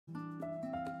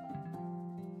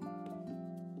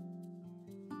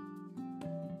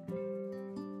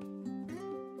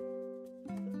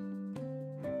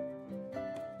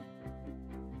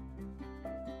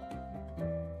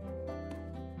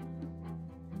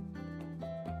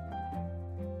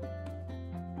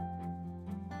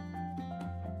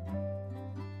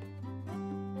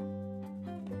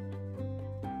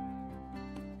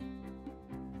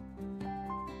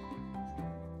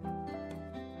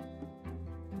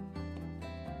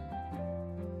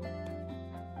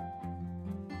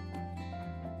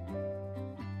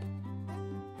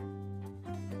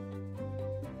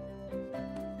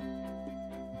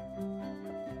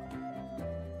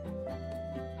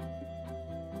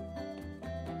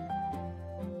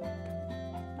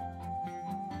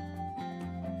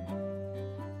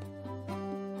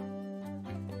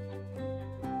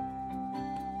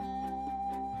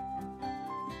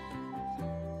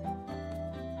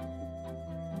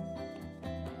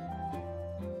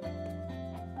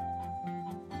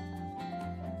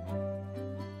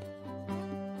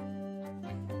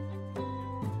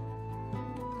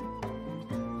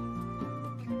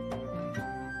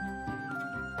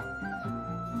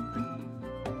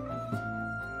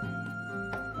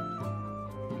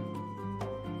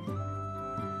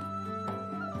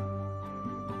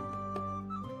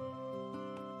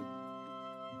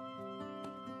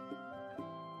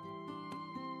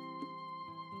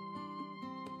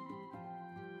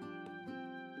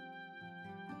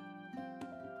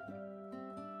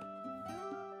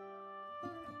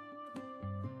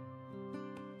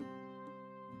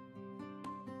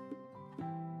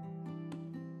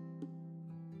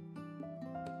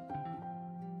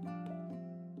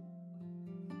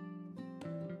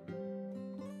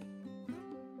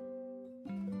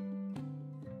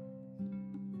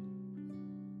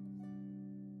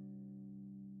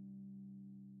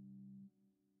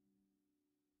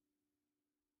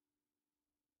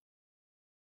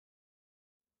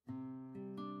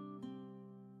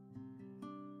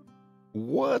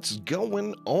What's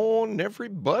going on,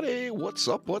 everybody? What's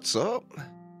up? What's up?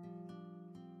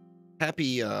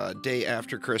 Happy day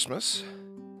after Christmas.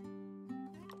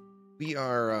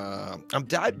 I'm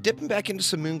dipping back into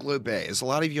some Moonglow Bay. As a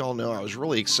lot of y'all know, I was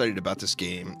really excited about this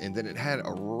game, and then it had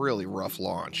a really rough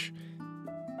launch.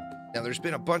 Now, there's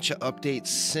been a bunch of updates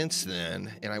since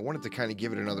then, and I wanted to kind of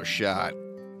give it another shot.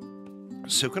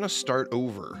 So, gonna start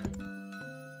over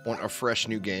on a fresh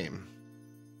new game.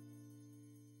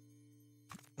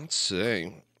 Let's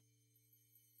see.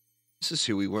 This is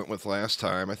who we went with last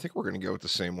time. I think we're going to go with the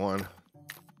same one.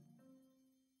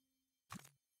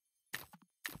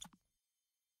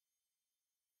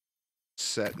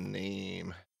 Set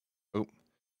name. Oh.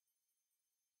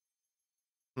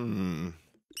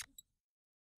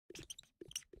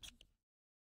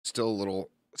 Still a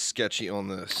little sketchy on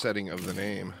the setting of the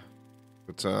name.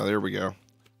 But there we go.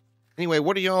 Anyway,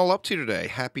 what are y'all up to today?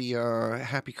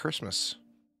 Happy Christmas.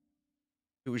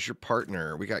 Who is your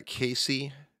partner? We got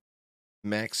Casey,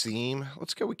 Maxime.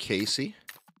 Let's go with Casey.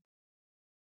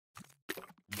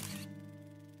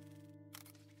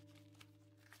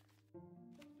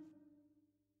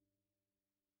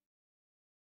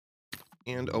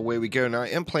 And away we go. Now, I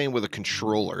am playing with a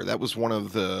controller. That was one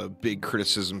of the big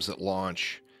criticisms at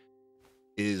launch,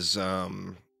 is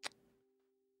the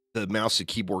mouse and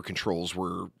keyboard controls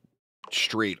were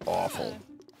straight awful.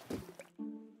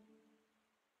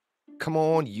 Come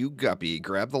on, you guppy.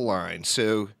 Grab the line.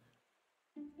 So,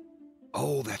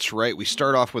 oh, that's right. We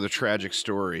start off with a tragic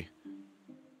story.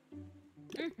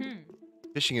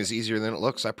 Fishing is easier than it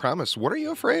looks, I promise. What are you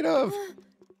afraid of?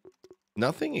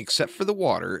 Nothing except for the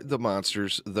water, the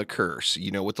monsters, the curse.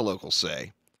 You know what the locals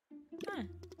say.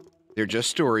 They're just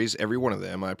stories, every one of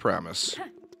them, I promise.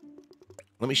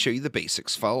 Let me show you the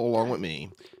basics. Follow along with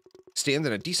me. Stand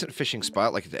in a decent fishing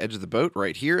spot, like at the edge of the boat,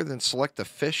 right here, then select the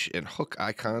fish and hook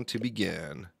icon to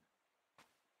begin.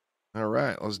 All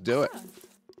right, let's do it.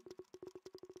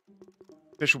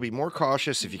 Fish will be more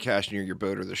cautious if you cast near your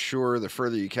boat or the shore. The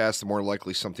further you cast, the more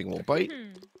likely something will bite.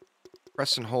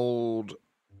 Press and hold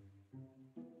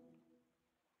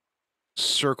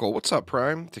circle. What's up,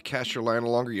 Prime? To cast your line, the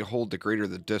longer you hold, the greater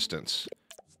the distance.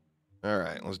 All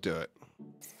right, let's do it.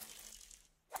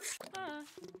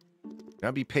 Now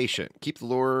be patient. Keep the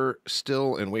lure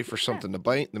still and wait for something to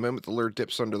bite. The moment the lure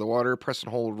dips under the water, press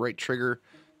and hold right trigger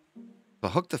to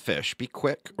hook the fish. Be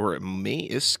quick, or it may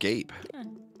escape.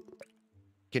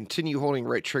 Continue holding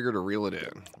right trigger to reel it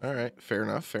in. All right, fair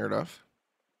enough, fair enough.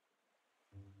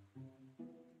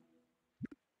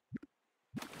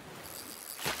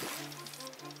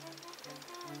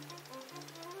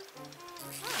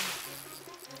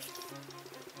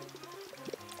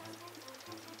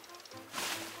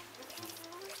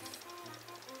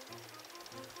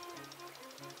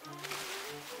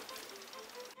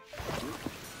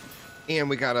 And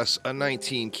we got us a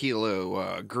 19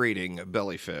 kilo grating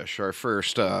bellyfish,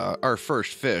 our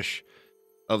first fish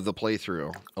of the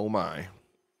playthrough. Oh my.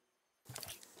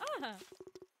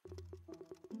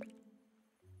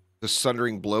 The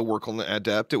Sundering Blow work on the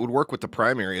adept. It would work with the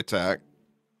primary attack,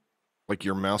 like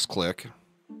your mouse click.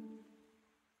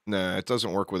 Nah, it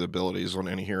doesn't work with abilities on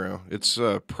any hero. It's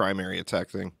a primary attack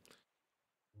thing.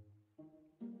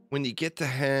 When you get the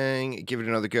hang, give it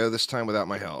another go, this time without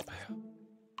my help.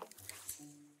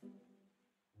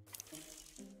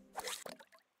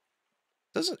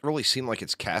 Doesn't really seem like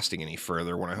it's casting any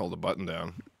further when I hold the button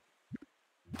down.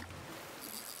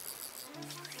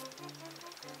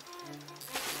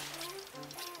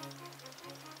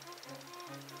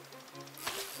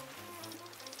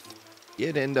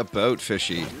 Get in the boat,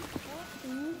 fishy.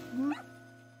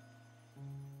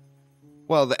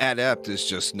 Well, the adept is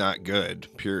just not good,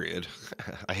 period.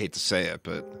 I hate to say it,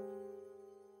 but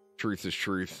truth is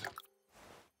truth.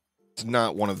 It's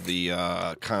not one of the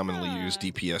commonly used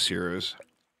DPS heroes.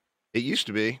 It used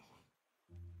to be,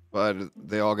 but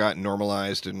they all got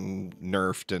normalized and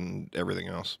nerfed and everything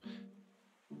else.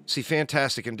 See,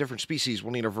 fantastic, and different species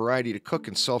will need a variety to cook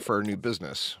and sell for our new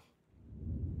business.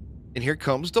 And here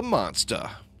comes the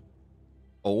monster.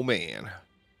 Oh, man.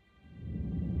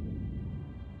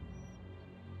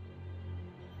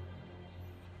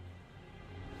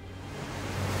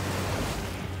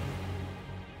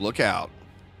 Look out.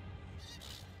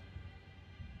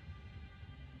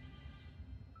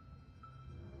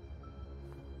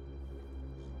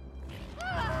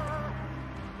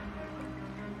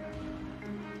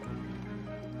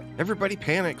 Everybody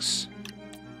panics.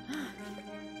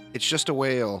 It's just a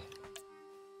whale.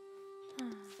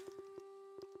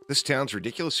 This town's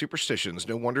ridiculous superstitions.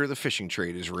 No wonder the fishing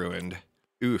trade is ruined.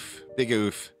 Oof. Big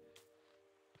oof.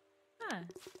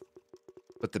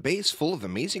 But the bay is full of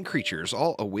amazing creatures,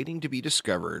 all awaiting to be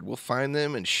discovered. We'll find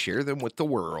them and share them with the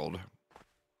world.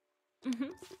 Mm-hmm.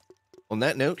 On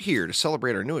that note, here to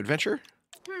celebrate our new adventure.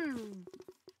 Hmm.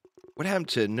 What happened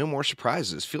to No More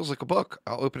Surprises? Feels like a book.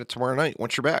 I'll open it tomorrow night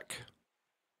once you're back.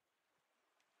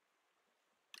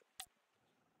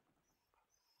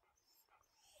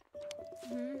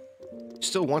 You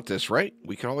still want this, right?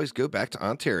 We can always go back to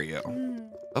Ontario.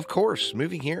 Of course,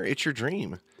 moving here, it's your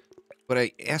dream. But I'm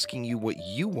asking you what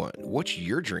you want. What's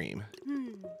your dream?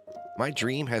 My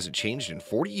dream hasn't changed in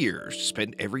 40 years. To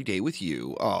spend every day with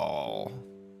you. Oh.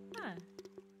 Huh.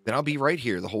 Then I'll be right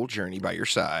here the whole journey by your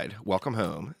side. Welcome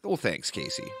home. Well, thanks,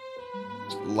 Casey.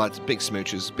 Lots of big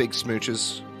smooches. Big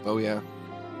smooches. Oh, yeah.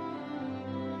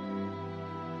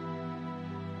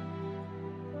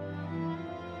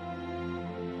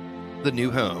 The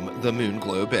new home, the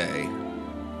Moonglow Bay.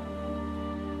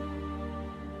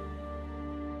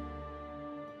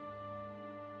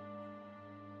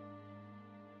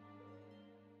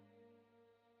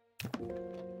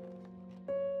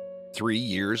 Three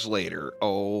years later.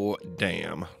 Oh,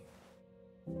 damn.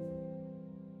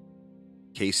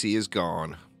 Casey is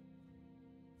gone.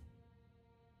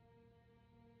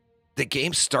 The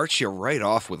game starts you right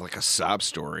off with like a sob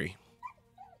story.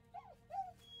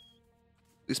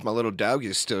 At least my little dog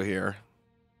is still here.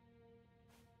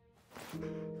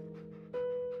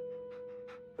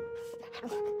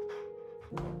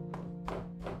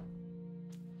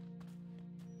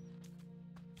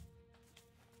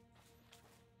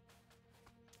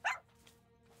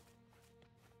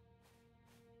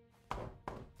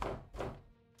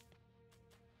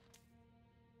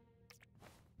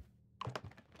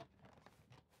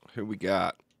 Who we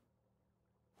got?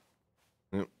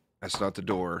 Nope, that's not the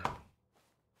door.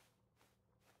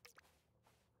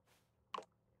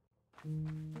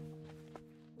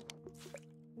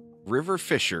 River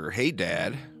Fisher. Hey,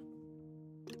 Dad.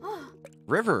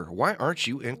 River, why aren't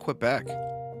you in Quebec?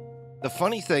 The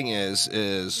funny thing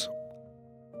is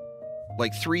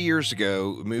like 3 years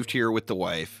ago, moved here with the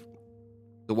wife.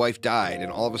 The wife died,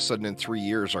 and all of a sudden in 3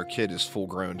 years, our kid is full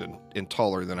grown and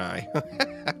taller than I.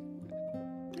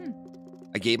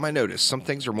 I gave my notice. Some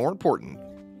things are more important.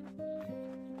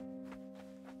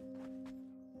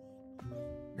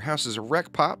 Your house is a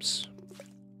wreck, Pops.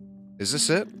 Is this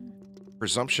it?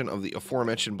 Presumption of the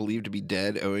aforementioned believed to be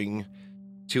dead owing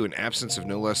to an absence of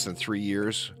no less than 3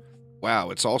 years. Wow,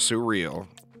 it's all so real.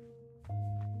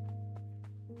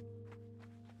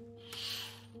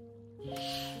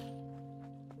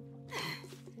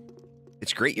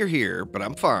 It's great you're here, but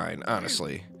I'm fine,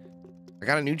 honestly. I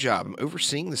got a new job. I'm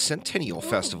overseeing the Centennial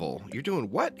Festival. You're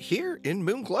doing what here in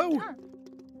Moonglow?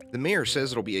 The mayor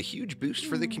says it'll be a huge boost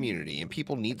for the community, and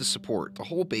people need the support. The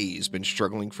whole bay's been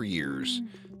struggling for years.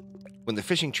 When the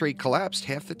fishing trade collapsed,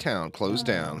 half the town closed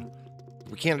down.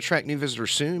 If we can't attract new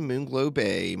visitors soon, Moonglow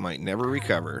Bay might never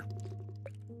recover.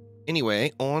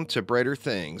 Anyway, on to brighter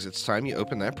things. It's time you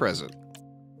open that present.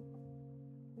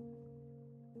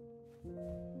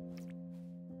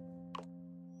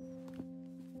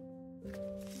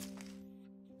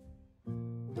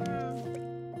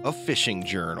 A fishing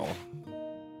journal.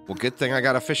 Well, good thing I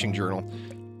got a fishing journal.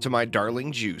 To my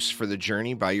darling Juice, for the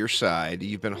journey by your side.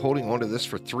 You've been holding on to this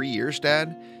for 3 years,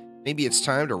 Dad? Maybe it's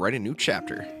time to write a new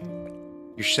chapter.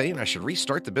 You're saying I should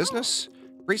restart the business?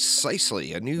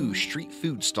 Precisely. A new street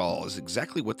food stall is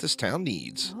exactly what this town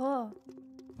needs.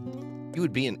 You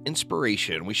would be an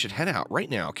inspiration. We should head out right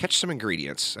now, catch some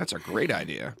ingredients. That's a great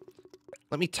idea.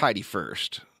 Let me tidy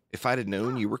first. If I'd have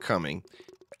known you were coming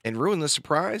and ruin the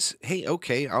surprise, hey,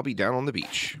 okay, I'll be down on the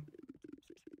beach.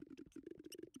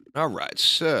 All right,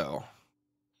 so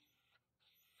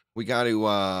we got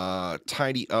to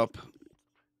tidy up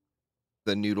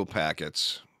the noodle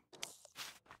packets.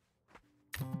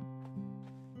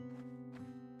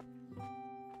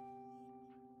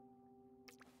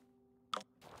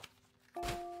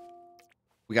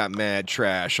 We got mad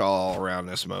trash all around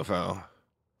this mofo.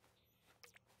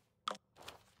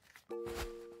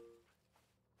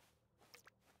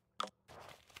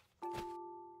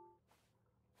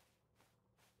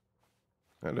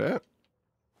 And that.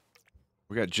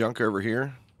 We got junk over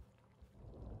here.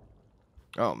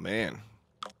 Oh, man.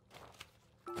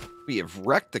 We have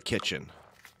wrecked the kitchen.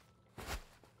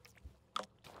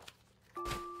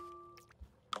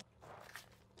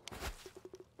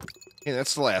 And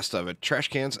that's the last of it. Trash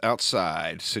cans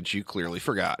outside, since you clearly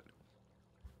forgot.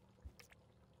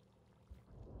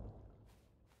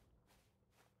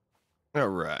 All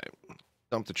right.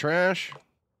 Dump the trash.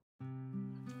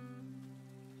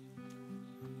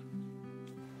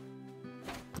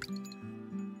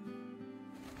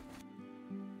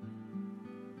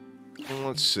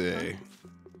 Let's see.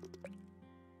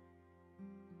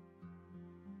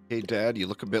 Hey, Dad, you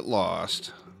look a bit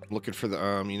lost. I'm looking for the,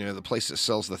 the place that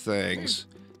sells the things.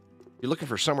 If you're looking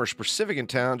for somewhere specific in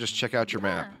town, just check out your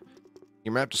map.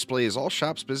 Your map displays all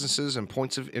shops, businesses, and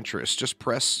points of interest. Just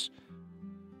press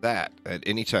that at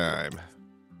any time.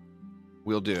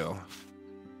 Will do.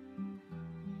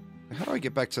 How do I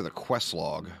get back to the quest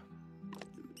log?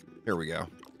 Here we go.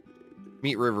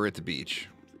 Meet River at the beach.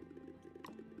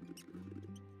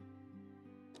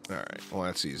 Alright, well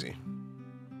that's easy.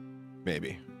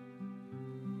 Maybe.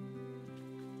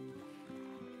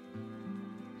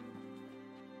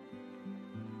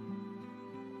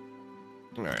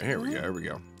 Alright, here we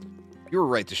go. You were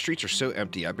right, the streets are so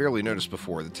empty, I barely noticed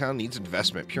before. The town needs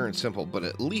investment, pure and simple, but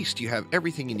at least you have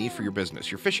everything you need for your business.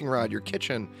 Your fishing rod, your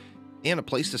kitchen, and a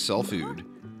place to sell food.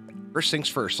 First things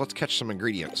first, let's catch some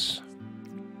ingredients.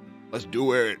 Let's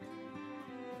do it!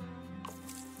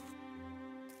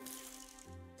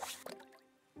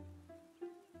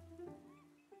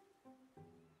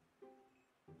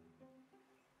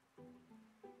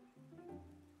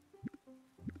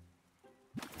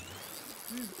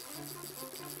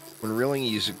 When reeling, you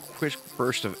use a quick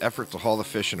burst of effort to haul the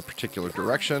fish in a particular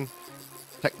direction.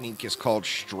 Technique is called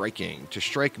striking. To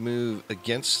strike, move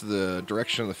against the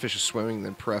direction the fish is swimming,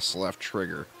 then press left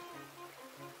trigger.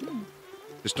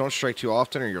 Just don't strike too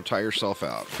often or you'll tire yourself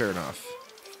out. Fair enough.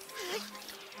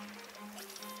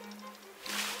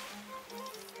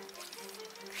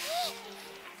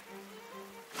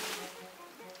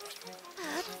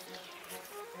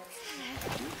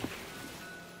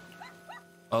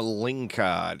 A ling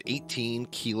cod, 18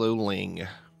 kilo ling.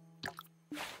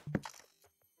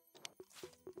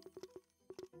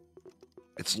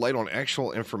 It's light on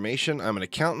actual information. I'm an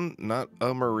accountant, not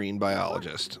a marine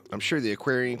biologist. I'm sure the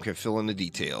aquarium can fill in the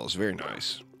details. Very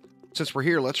nice. Since we're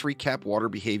here, let's recap water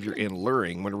behavior and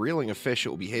luring. When reeling a fish, it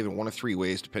will behave in one of three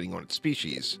ways depending on its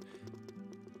species.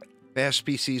 Fast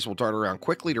species will dart around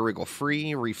quickly to wriggle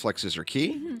free. Reflexes are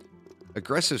key.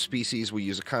 Aggressive species will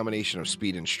use a combination of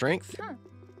speed and strength.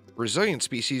 Resilient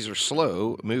species are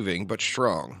slow moving but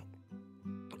strong.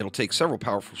 It'll take several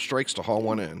powerful strikes to haul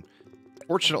one in.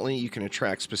 Fortunately, you can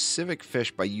attract specific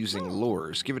fish by using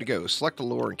lures. Give it a go. Select a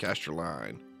lure and cast your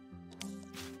line.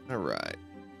 Alright.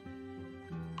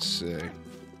 Let's see.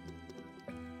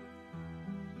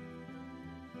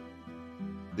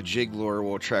 The jig lure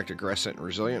will attract aggressive and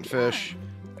resilient fish.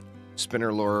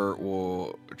 Spinner lure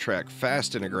will attract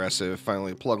fast and aggressive.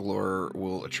 Finally, plug lure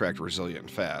will attract resilient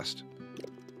and fast.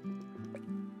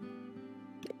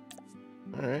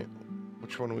 Alright,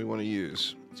 which one do we want to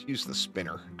use? Let's use the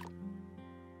spinner.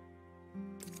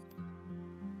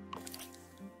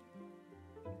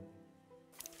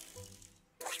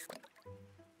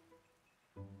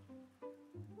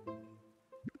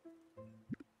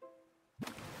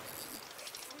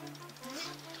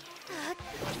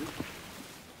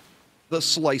 The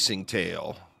slicing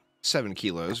tail, 7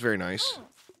 kilos, very nice.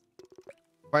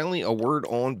 Finally, a word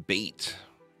on bait.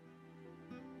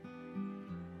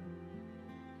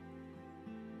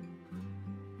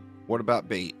 What about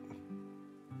bait?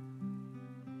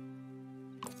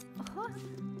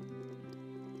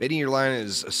 Baiting your line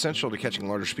is essential to catching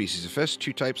larger species of fish.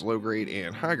 2 types, low grade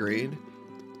and high grade.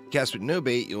 Cast with no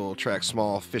bait, you'll attract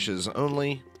small fishes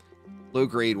only. Low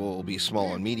grade will be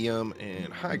small and medium,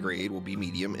 and high grade will be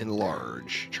medium and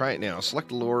large. Try it now. Select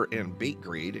the lure and bait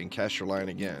grade and cast your line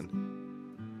again.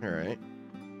 Alright.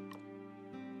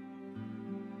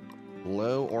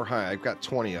 Low or high? I've got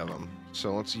 20 of them.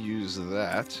 So let's use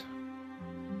that.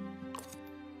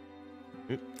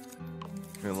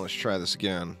 And let's try this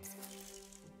again.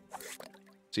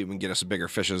 See if we can get us bigger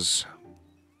fishes.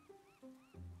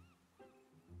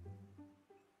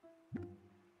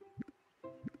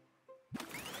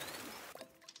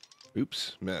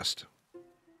 Oops, missed.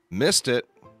 Missed it.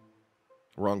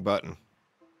 Wrong button.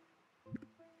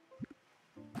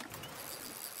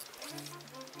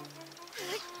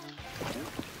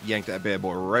 Yank that bad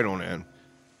boy right on in.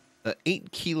 An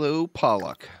 8 kilo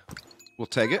pollock. We'll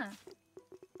take it.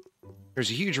 There's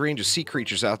a huge range of sea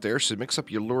creatures out there, so mix up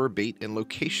your lure, bait, and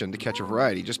location to catch a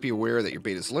variety. Just be aware that your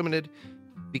bait is limited.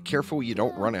 Be careful you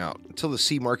don't run out. Until the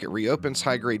sea market reopens,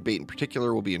 high-grade bait in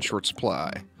particular will be in short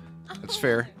supply. That's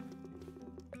fair.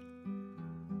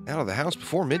 Out of the house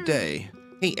before midday.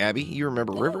 Hey, Abby, you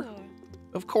remember River?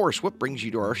 Of course. What brings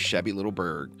you to our shabby little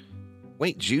burg?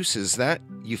 Wait, Juice, is that...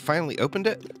 you finally opened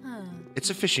it? It's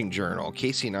a fishing journal.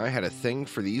 Casey and I had a thing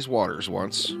for these waters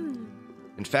once.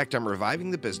 In fact, I'm reviving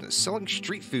the business, selling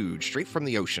street food straight from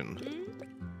the ocean.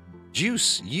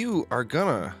 Juice, you are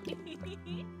gonna...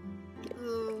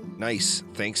 Nice.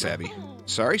 Thanks, Abby.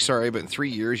 Sorry, but in 3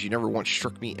 years, you never once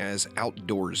struck me as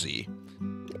outdoorsy.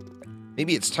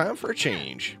 Maybe it's time for a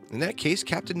change. In that case,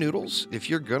 Captain Noodles, if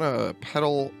you're gonna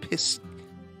peddle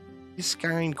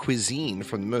Piscine cuisine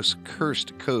from the most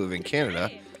cursed cove in Canada,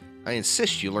 Hey. I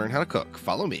insist you learn how to cook.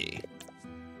 Follow me.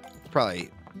 Probably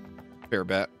fair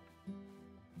bet.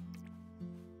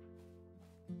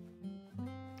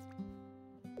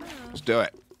 Let's do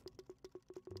it.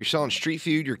 You're selling street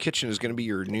food, your kitchen is going to be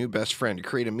your new best friend. To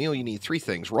create a meal, you need 3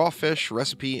 things: raw fish,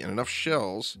 recipe, and enough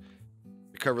shells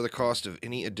to cover the cost of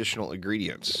any additional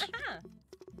ingredients.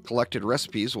 Collected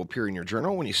recipes will appear in your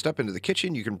journal. When you step into the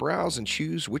kitchen, you can browse and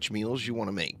choose which meals you want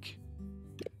to make.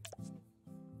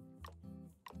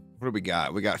 What do we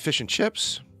got? We got fish and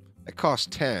chips. That costs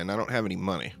 10. I don't have any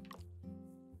money.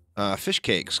 Fish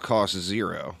cakes cost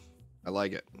 0. I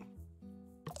like it.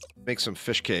 Make some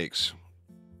fish cakes.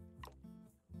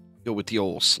 Go with the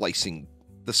old slicing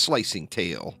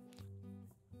tail.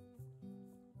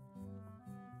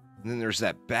 And then there's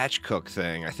that batch cook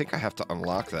thing. I think I have to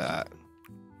unlock that.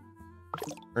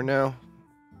 Or no?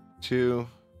 2.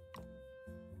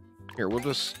 Here, we'll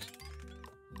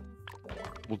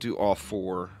do all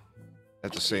 4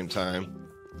 at the same time.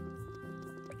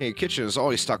 Okay, your kitchen is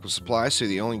always stocked with supplies, so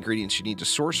the only ingredients you need to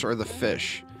source are the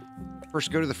fish.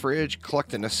 First, go to the fridge, collect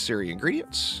the necessary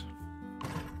ingredients.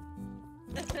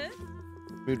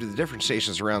 Move to the different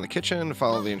stations around the kitchen,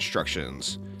 follow the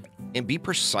instructions. And be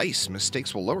precise.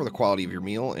 Mistakes will lower the quality of your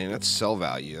meal and its sell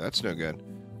value. That's no good.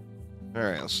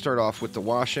 Alright, let's start off with the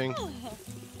washing.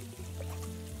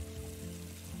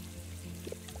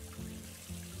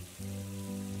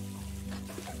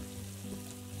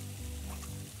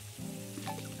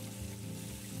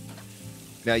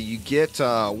 Now you get,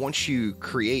 once you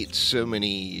create so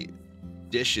many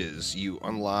dishes, you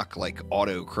unlock like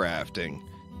auto crafting,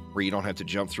 where you don't have to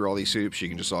jump through all these hoops, you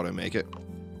can just auto make it.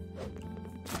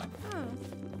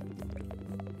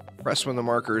 Press when the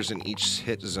marker is in each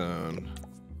hit zone.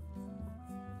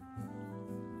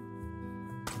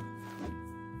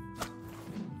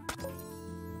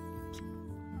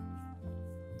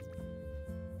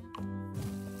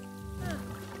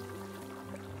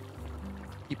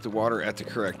 Keep the water at the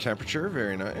correct temperature.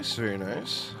 Very nice, very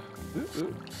nice. Ooh,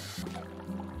 ooh.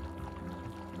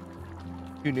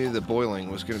 Who knew that boiling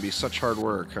was going to be such hard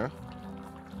work, huh?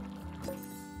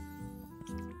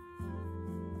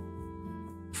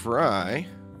 Fry.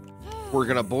 We're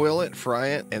going to boil it, fry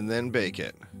it, and then bake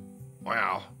it.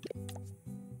 Wow.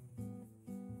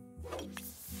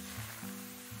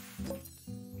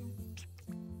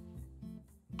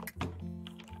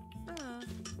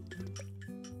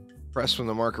 Press when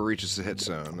the marker reaches the hit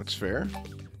zone. That's fair.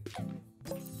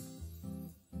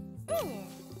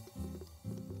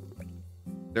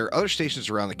 There are other stations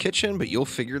around the kitchen, but you'll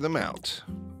figure them out.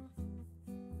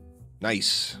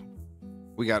 Nice.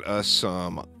 We got us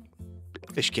some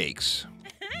fish cakes.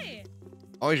 Hey.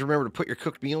 Always remember to put your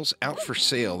cooked meals out for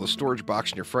sale. The storage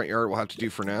box in your front yard will have to do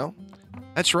for now.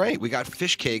 That's right. We got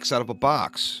fish cakes out of a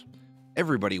box.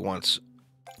 Everybody wants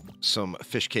some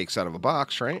fish cakes out of a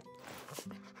box, right?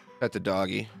 Pet the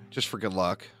doggy, just for good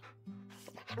luck.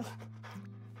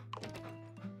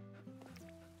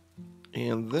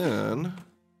 And then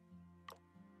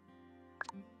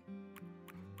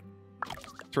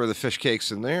throw the fish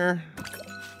cakes in there.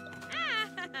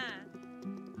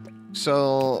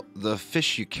 Sell the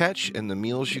fish you catch and the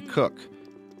meals you cook.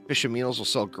 Fish and meals will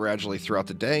sell gradually throughout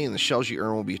the day, and the shells you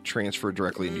earn will be transferred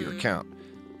directly into your account.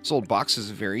 Sold box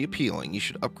is very appealing. You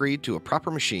should upgrade to a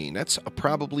proper machine. That's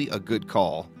probably a good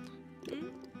call.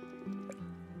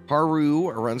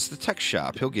 Haru runs the tech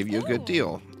shop. He'll give you a good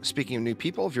deal. Speaking of new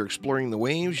people, if you're exploring the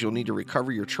waves, you'll need to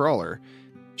recover your trawler.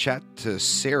 Chat to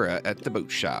Sarah at the boat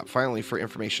shop. Finally, for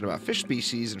information about fish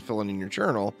species and filling in your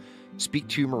journal, speak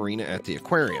to Marina at the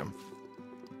aquarium.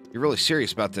 You're really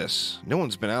serious about this? No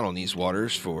one's been out on these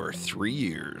waters for 3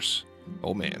 years.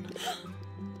 Oh, man.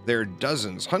 There are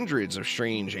dozens, hundreds of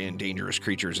strange and dangerous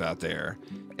creatures out there,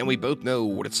 and we both know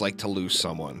what it's like to lose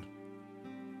someone.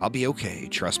 I'll be okay,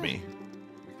 trust me.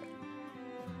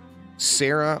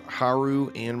 Sarah, Haru,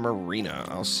 and Marina.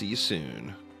 I'll see you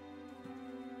soon.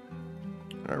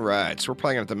 Alright, so we're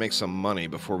probably going to have to make some money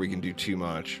before we can do too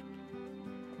much.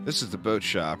 This is the boat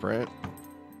shop, right?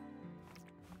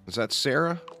 Is that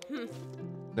Sarah?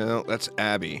 No, that's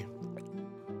Abby.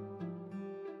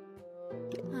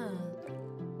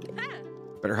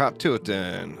 Better hop to it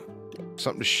then.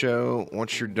 Something to show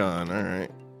once you're done.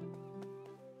 Alright.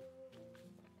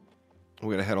 We're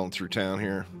going to head on through town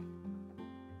here.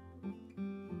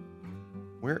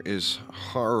 Where is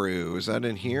Haru? Is that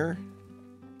in here?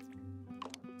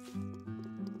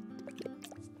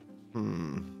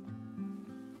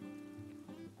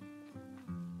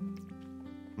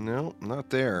 No, not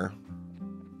there.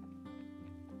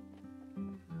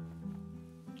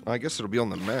 I guess it'll be on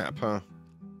the map, huh?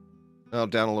 Oh,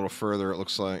 down a little further, it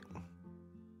looks like.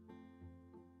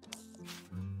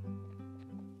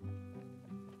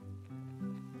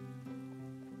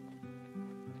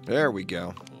 There we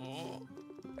go.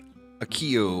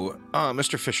 Akio. Ah,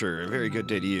 Mr. Fisher, a very good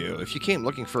day to you. If you came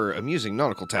looking for amusing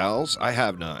nautical towels, I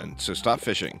have none, so stop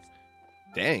fishing.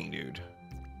 Dang, dude.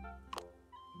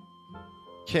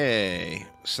 Okay,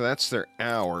 so that's their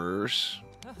hours.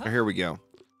 Oh, here we go.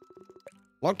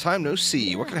 Long time no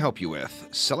see. What can I help you with?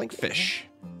 Selling fish.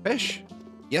 Fish?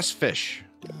 Yes, fish.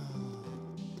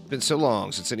 Been so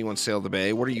long since anyone sailed the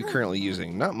bay. What are you currently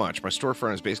using? Not much. My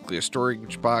storefront is basically a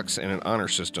storage box and an honor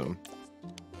system.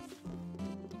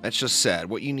 That's just sad.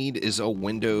 What you need is a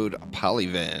windowed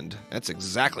polyvend. That's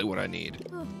exactly what I need.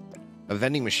 A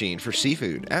vending machine for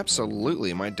seafood.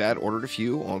 Absolutely. My dad ordered a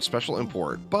few on special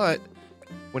import, but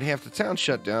when half the town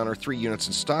shut down, our 3 units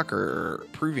in stock are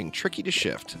proving tricky to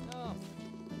shift.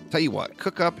 Tell you what,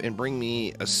 cook up and bring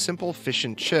me a simple fish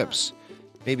and chips.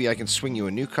 Maybe I can swing you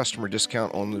a new customer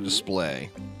discount on the display.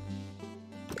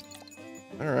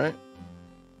 Alright.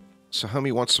 So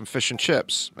homie wants some fish and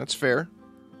chips. That's fair.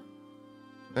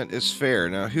 That is fair.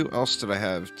 Now, who else did I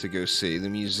have to go see? The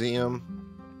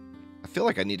museum. I feel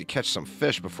like I need to catch some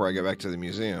fish before I go back to the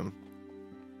museum.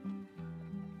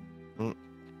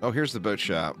 Oh, here's the boat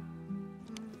shop.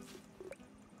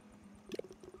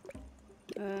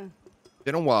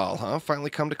 Been a while, huh?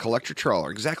 Finally come to collect your trawler.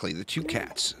 Exactly, the 2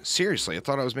 cats. Seriously, I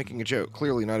thought I was making a joke.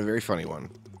 Clearly not a very funny one.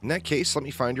 In that case, let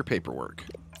me find your paperwork.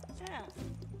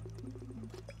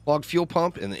 Clogged fuel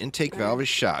pump and the intake valve is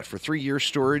shot. For 3 years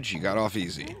storage, you got off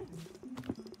easy.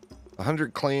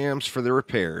 100 clams for the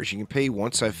repairs. You can pay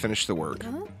once I've finished the work.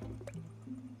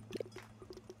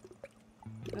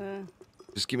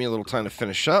 Just give me a little time to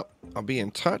finish up. I'll be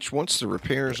in touch once the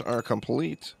repairs are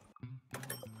complete.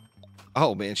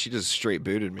 Oh, man, she just straight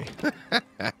booted me.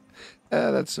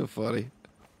 That's so funny.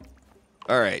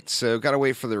 All right, so got to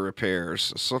wait for the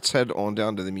repairs. So let's head on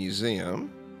down to the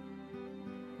museum.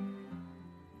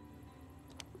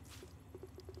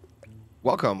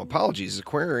 Welcome. Apologies. The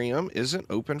aquarium isn't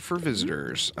open for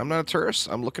visitors. I'm not a tourist.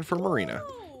 I'm looking for Marina.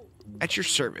 At your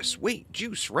service. Wait,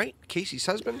 Juice, right? Casey's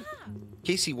husband?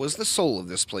 Casey was the soul of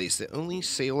this place, the only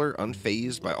sailor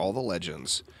unfazed by all the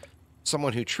legends.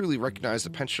 Someone who truly recognized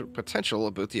the potential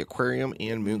of both the aquarium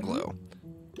and Moonglow.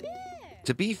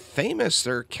 To be famous,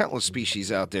 there are countless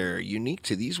species out there unique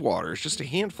to these waters. Just a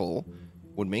handful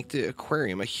would make the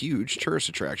aquarium a huge tourist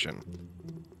attraction.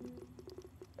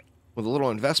 With a little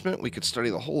investment, we could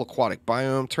study the whole aquatic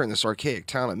biome, turn this archaic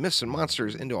town of myths and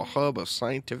monsters into a hub of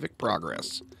scientific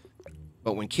progress.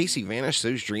 But when Casey vanished,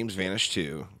 those dreams vanished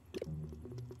too.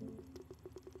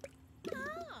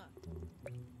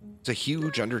 It's a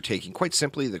huge undertaking. Quite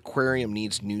simply, the aquarium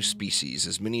needs new species,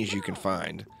 as many as you can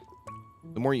find.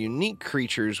 The more unique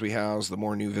creatures we house, the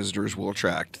more new visitors we'll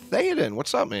attract. Theoden,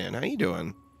 what's up, man? How you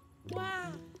doing?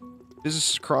 Wow.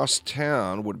 Businesses across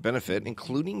town would benefit,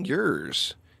 including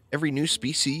yours. Every new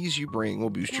species you bring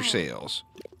will boost your sales.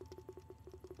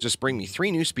 Just bring me 3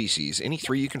 new species, any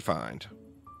 3 you can find.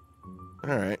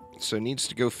 Alright, so it needs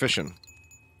to go fishing.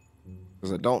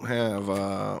 Because I don't have,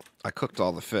 I cooked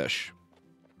all the fish.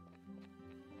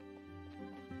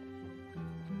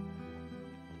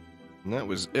 And that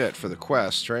was it for the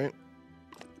quest, right?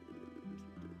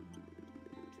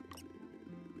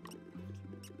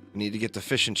 I need to get the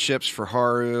fish and chips for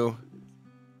Haru.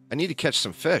 I need to catch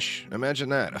some fish. Imagine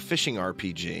that. A fishing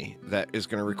RPG that is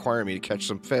going to require me to catch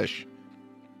some fish.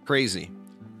 Crazy.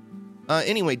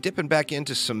 Anyway, dipping back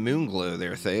into some Moonglow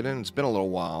there, Theoden. It's been a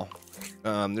little while.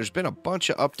 There's been a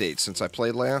bunch of updates since I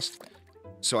played last.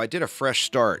 So I did a fresh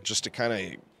start just to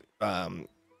kind of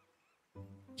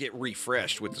get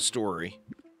refreshed with the story.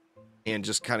 And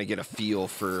just kind of get a feel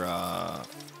for how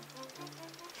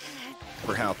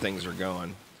things are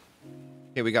going.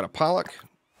 Okay, we got a pollock.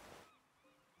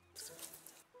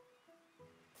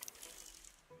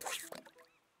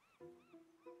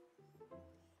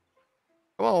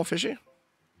 Come on, fishy.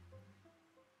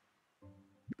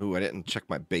 Ooh, I didn't check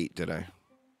my bait, did I?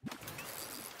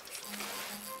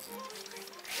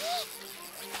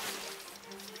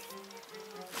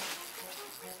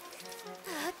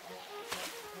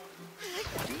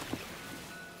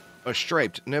 A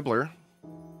striped nibbler.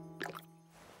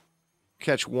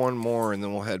 Catch one more and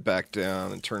then we'll head back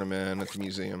down and turn them in at the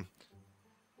museum.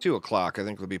 2 o'clock, I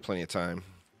think there'll be plenty of time.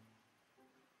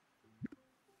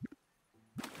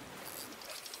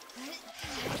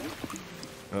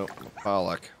 Oh,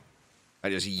 pollock. I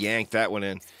just yanked that one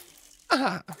in.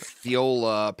 The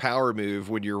old power move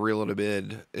when you're reeling them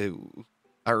in.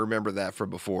 I remember that from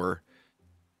before.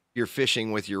 You're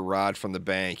fishing with your rod from the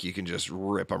bank, you can just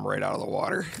rip them right out of the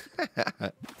water.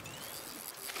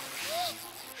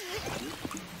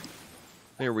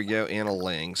 There we go, and a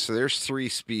ling. So there's 3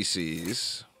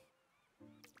 species.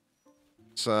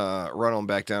 Let's run on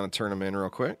back down and turn them in real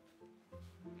quick.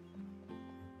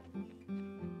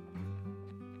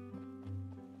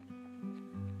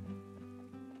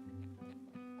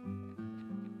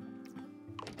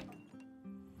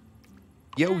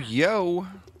 Yo, yo.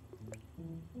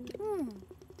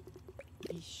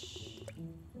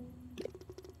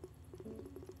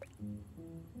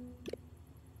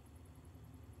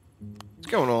 What's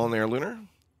going on there, Lunar?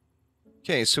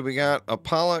 Okay, so we got a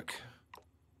pollock,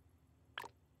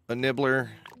 a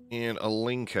nibbler, and a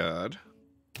lingcod.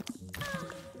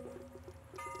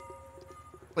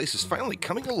 Place is finally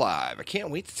coming alive. I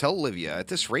can't wait to tell Olivia. At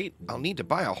this rate, I'll need to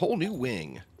buy a whole new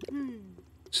wing.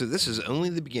 So this is only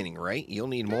the beginning, right? You'll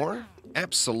need more?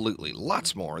 Absolutely.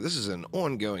 Lots more. This is an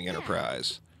ongoing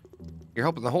enterprise. You're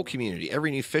helping the whole community.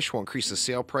 Every new fish will increase the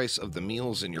sale price of the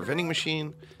meals in your vending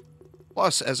machine.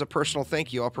 Plus, as a personal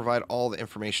thank you, I'll provide all the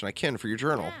information I can for your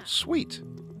journal. Sweet.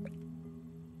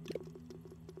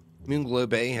 Moonglow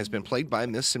Bay has been plagued by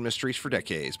myths and mysteries for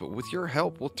decades, but with your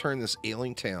help, we'll turn this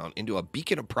ailing town into a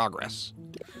beacon of progress.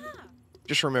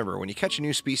 Just remember, when you catch a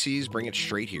new species, bring it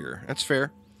straight here. That's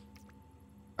fair.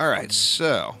 Alright,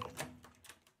 so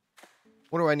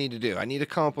what do I need to do? I need to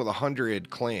come up with 100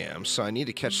 clams, so I need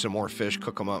to catch some more fish,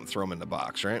 cook them up, and throw them in the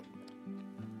box, right?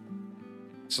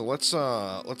 So let's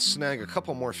snag a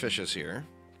couple more fishes here.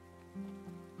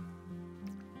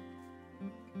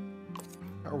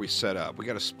 How are we set up? We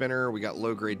got a spinner, we got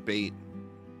low-grade bait.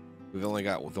 We've only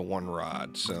got the 1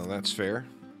 rod, so that's fair.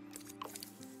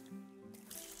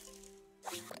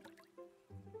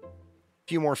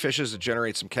 Few more fishes to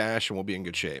generate some cash and we'll be in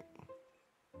good shape.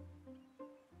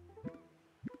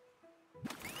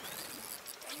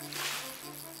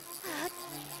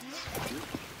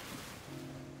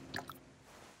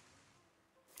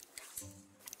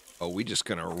 Oh, we just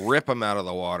gonna rip them out of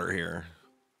the water here.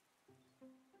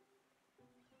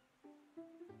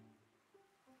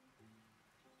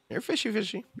 Here, fishy,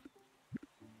 fishy.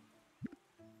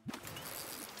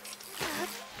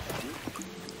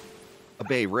 A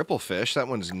bay ripplefish, that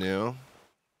one's new.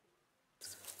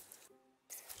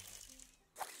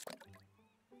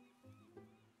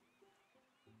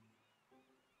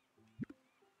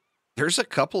 There's a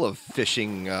couple of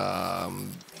fishing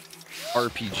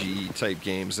RPG type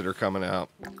games that are coming out.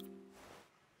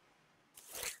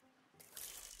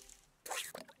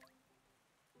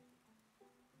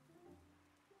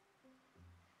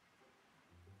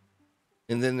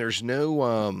 And then there's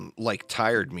no, like,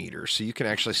 tired meter, so you can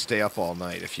actually stay up all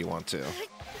night if you want to.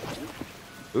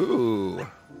 Ooh.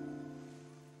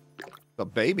 A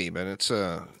baby, but it's,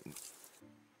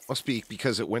 must be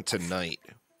because it went to night.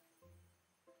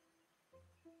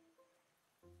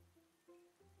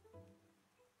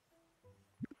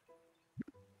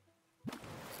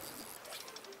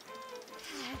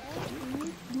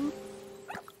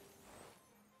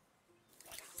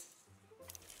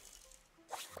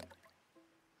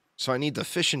 So I need the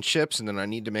fish and chips, and then I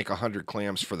need to make 100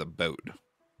 clams for the boat.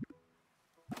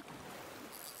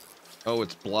 Oh,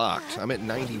 it's blocked. I'm at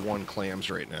 91 clams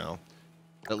right now.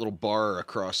 That little bar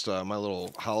across, my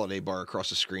little holiday bar across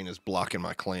the screen is blocking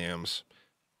my clams.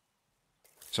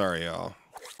 Sorry, y'all.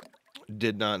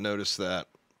 Did not notice that.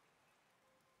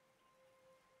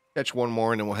 Catch one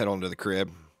more, and then we'll head on to the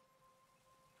crib.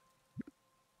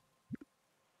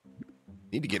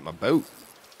 Need to get my boat.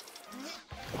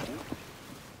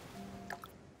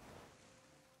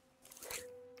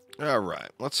 All right,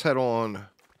 let's head on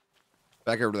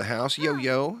back over to the house. Yo,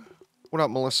 yo. What up,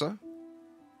 Melissa?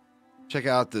 Check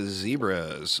out the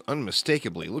zebras.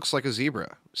 Unmistakably, looks like a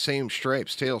zebra. Same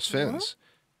stripes, tails, fins.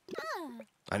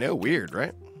 I know, weird,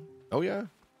 right? Oh, yeah.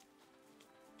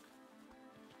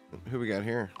 Who we got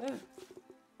here?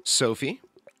 Sophie.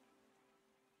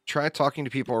 Try talking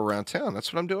to people around town.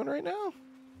 That's what I'm doing right now.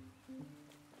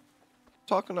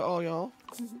 Talking to all y'all.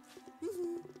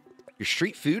 Your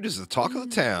street food is the talk of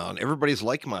the town. Everybody's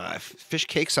like my fish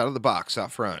cakes out of the box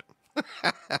out front.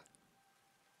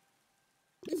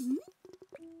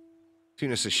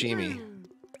 Tuna sashimi.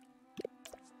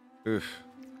 Oof.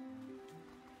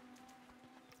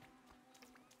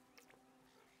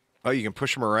 Oh, you can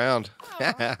push them around.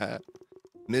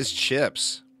 Ms.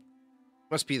 Chips.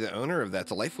 Must be the owner of that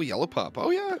delightful yellow pup. Oh,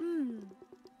 yeah.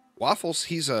 Waffles,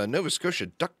 he's a Nova Scotia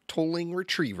duck-tolling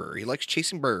retriever. He likes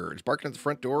chasing birds, barking at the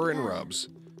front door, and rubs.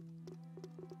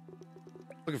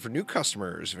 Looking for new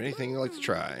customers. If anything you'd like to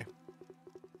try.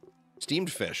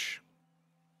 Steamed fish.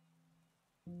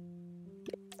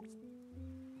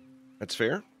 That's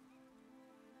fair.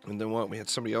 And then what? We had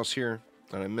somebody else here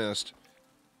that I missed.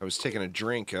 I was taking a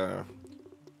drink.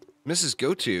 Mrs.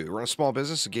 Go-To, run a small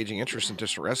business engaging interest in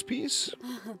different recipes.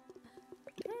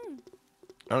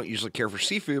 I don't usually care for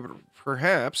seafood, but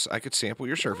perhaps I could sample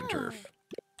your surf and turf.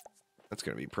 That's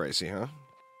going to be pricey, huh?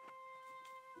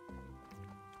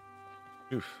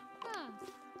 Oof.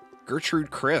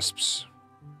 Gertrude Crisps.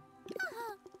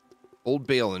 Old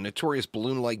Bale, a notorious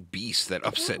balloon-like beast that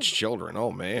upsets children.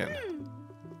 Oh, man.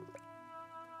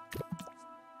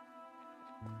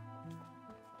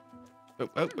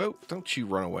 Oh, don't you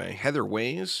run away. Heather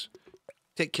Ways.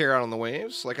 Take care out on the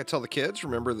waves. Like I tell the kids,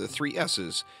 remember the 3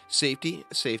 S's. Safety,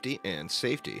 safety, and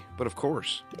safety. But of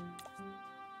course.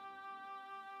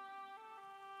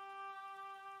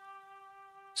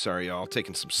 Sorry, y'all.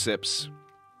 Taking some sips.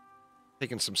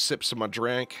 Taking some sips of my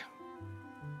drink.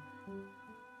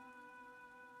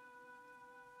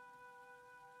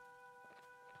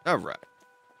 All right.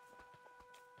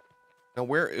 Now,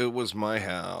 where it was my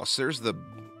house, there's the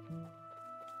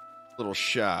little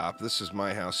shop. This is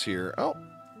my house here. Oh, is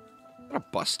that a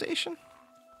bus station?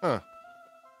 Huh.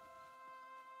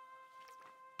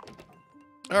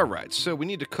 All right, so we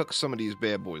need to cook some of these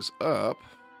bad boys up.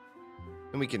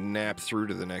 Then we can nap through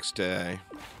to the next day.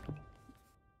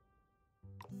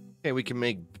 Okay, we can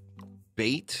make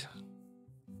bait.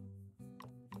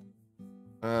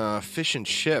 Fish and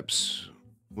chips.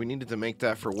 We needed to make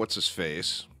that for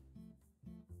what's-his-face.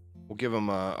 We'll give him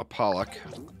a pollock.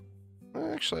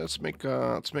 Actually, let's make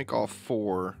all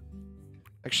 4.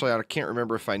 Actually, I can't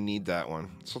remember if I need that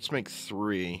one. So let's make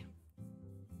 3.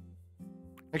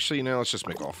 Actually, let's just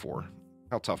make all 4.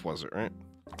 How tough was it, right?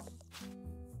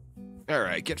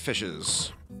 Alright, get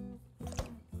fishes.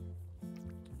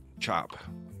 Chop.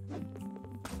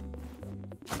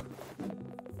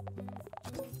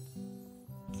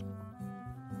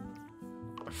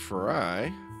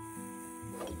 Fry.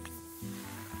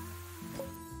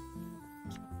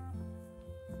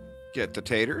 Get the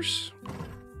taters.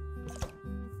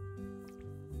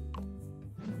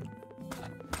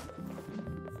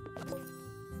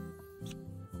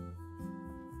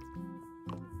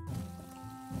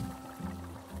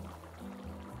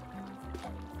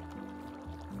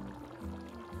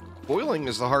 Boiling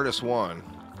is the hardest one.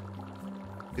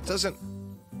 It doesn't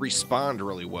respond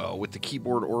really well with the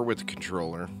keyboard or with the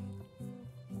controller.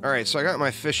 Alright, so I got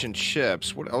my fish and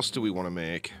chips. What else do we want to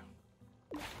make?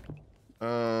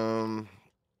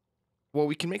 Well,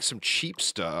 we can make some cheap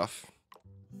stuff.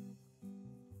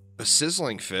 A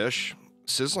sizzling fish.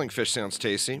 Sizzling fish sounds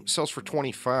tasty. Sells for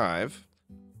 25.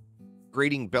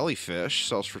 Grating belly fish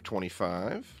sells for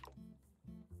 25.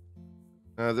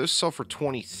 Those sell for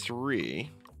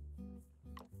 23.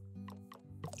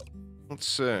 Let's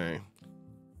see. The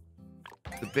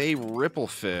bay ripple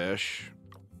fish.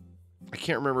 I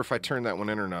can't remember if I turned that one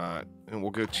in or not. And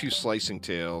we'll go 2 slicing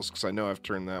tails, because I know I've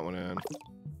turned that one in.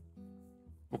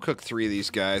 We'll cook 3 of these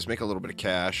guys, make a little bit of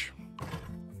cash.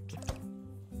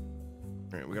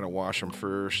 Alright, we gotta wash them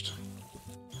first.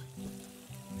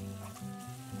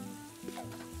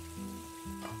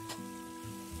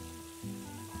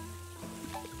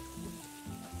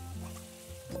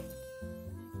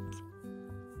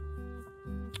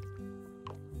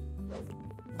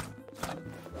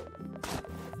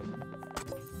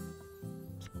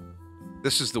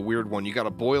 This is the weird one. You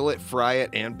gotta boil it, fry it,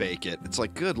 and bake it. It's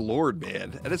like, good lord,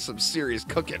 man. That is some serious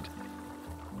cooking.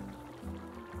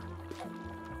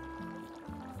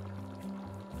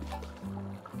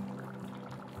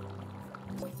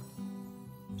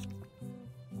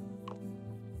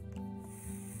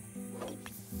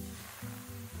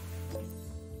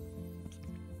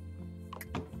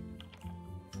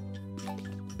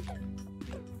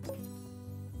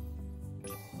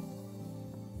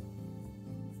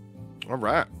 All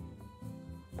right.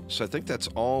 So I think that's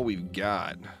all we've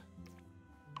got.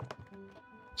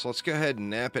 So let's go ahead and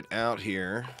nap it out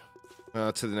here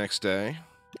to the next day.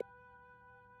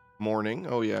 Morning.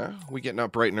 Oh, yeah. We getting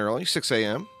up bright and early. 6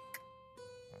 a.m.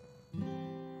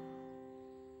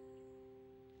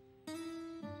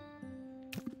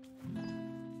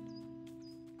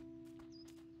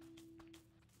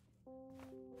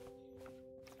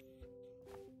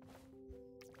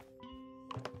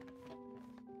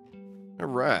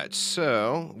 Alright,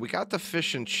 so we got the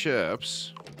fish and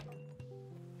chips.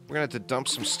 We're gonna have to dump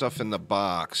some stuff in the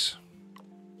box.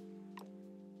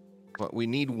 But we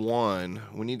need one.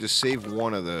 We need to save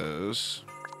one of those.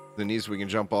 Then these we can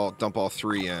dump all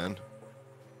 3 in.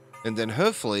 And then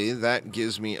hopefully that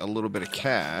gives me a little bit of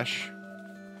cash.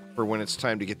 for when it's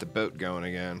time to get the boat going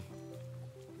again.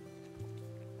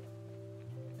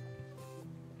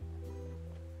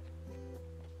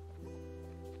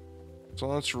 So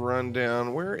let's run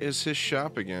down. Where is his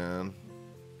shop again?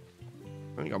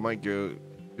 I think I might go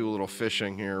do a little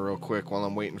fishing here real quick while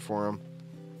I'm waiting for him.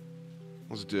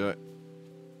 Let's do it.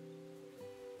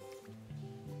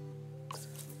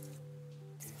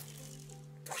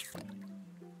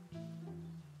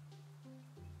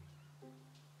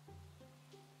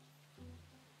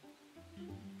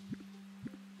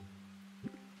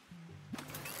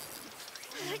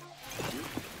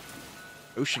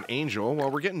 Ocean Angel. Well,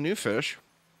 we're getting new fish.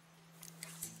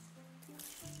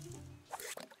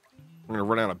 We're gonna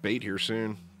run out of bait here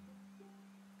soon.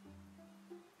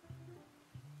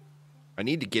 I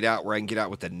need to get out where I can get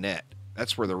out with the net.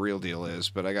 That's where the real deal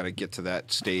is, but I gotta get to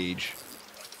that stage.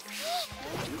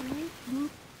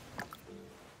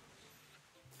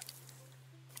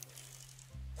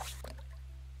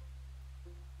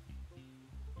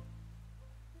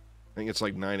 I think it's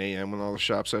like 9 a.m. when all the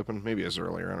shops open. Maybe it was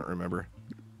earlier, I don't remember.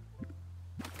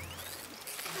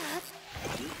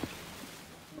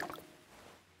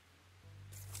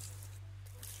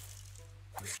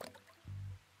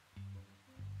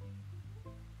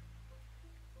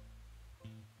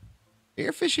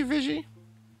 Here, fishy fishy.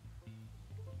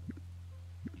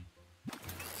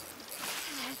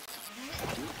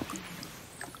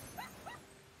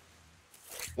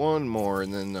 One more,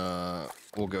 and then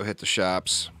we'll go hit the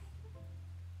shops.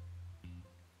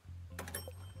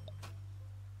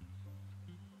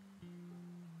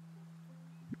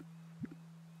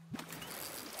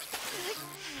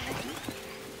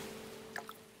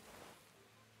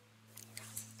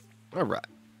 All right.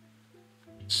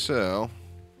 So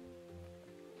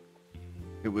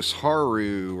it was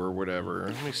Haru or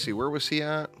whatever. Let me see. Where was he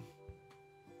at?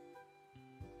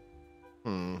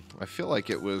 I feel like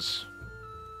it was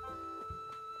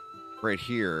right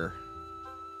here.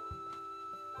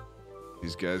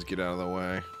 These guys get out of the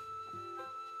way.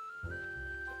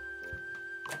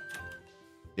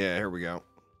 Yeah, here we go.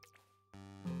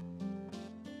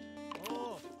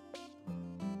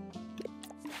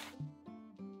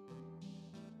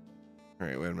 All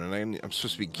right, wait a minute. I'm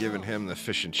supposed to be giving him the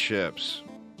fish and chips.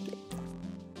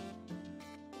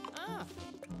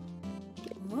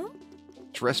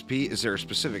 This recipe, is there a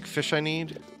specific fish I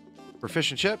need for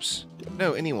fish and chips?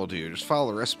 No, any will do. Just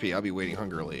follow the recipe. I'll be waiting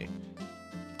hungrily.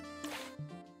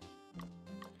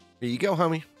 Here you go,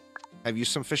 homie. Have you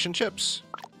some fish and chips?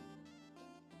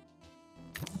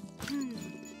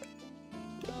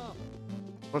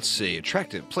 Let's see.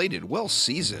 Attractive, plated,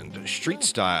 well-seasoned, street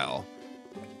style.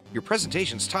 Your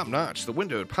presentation's top-notch. The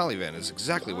windowed polyvan is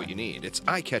exactly what you need. It's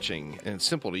eye-catching and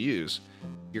simple to use.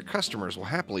 Your customers will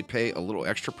happily pay a little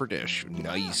extra per dish.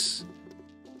 Nice.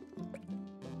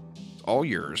 It's all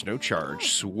yours, no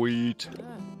charge. Sweet.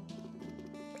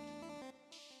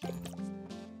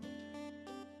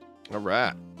 All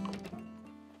right.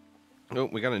 Oh,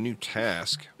 we got a new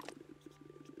task.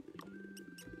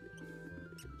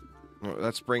 Oh,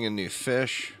 let's bring in new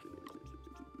fish.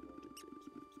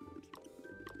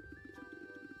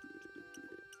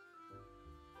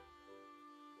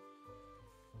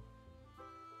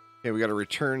 Okay, we got to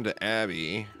return to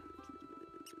Abby.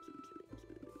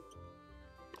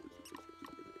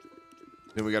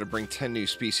 Then we got to bring 10 new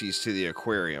species to the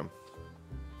aquarium.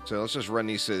 So let's just run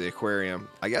these to the aquarium.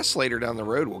 I guess later down the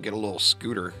road we'll get a little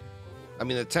scooter. I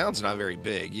mean, the town's not very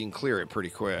big. You can clear it pretty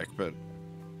quick, but...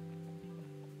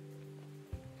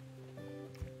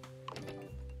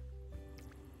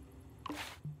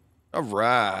 All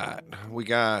right. We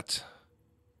got...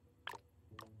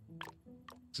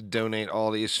 to donate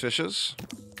all these fishes.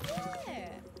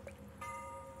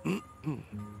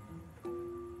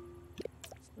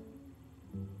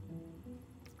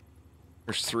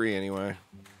 There's 3 anyway.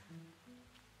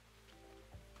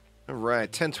 All right,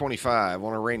 10:25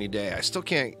 on a rainy day. I still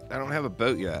can't. I don't have a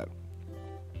boat yet,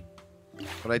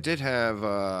 but I did have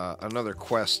another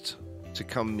quest to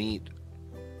come meet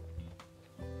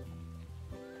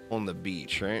on the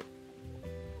beach, right?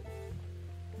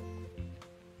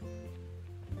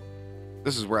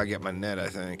 This is where I get my net, I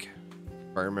think,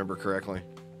 if I remember correctly.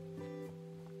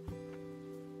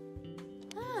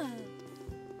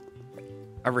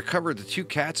 I recovered the 2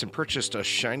 cats and purchased a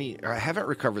shiny... I haven't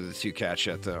recovered the 2 cats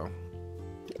yet, though.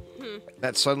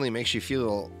 That suddenly makes you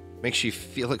feel... Makes you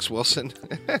Felix Wilson.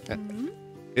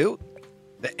 Who?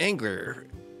 The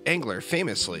angler,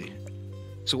 famously.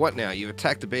 So what now? You've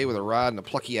attacked the bay with a rod and a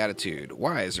plucky attitude.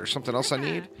 Why? Is there something else I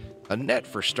need? A net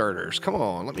for starters. Come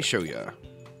on, let me show you.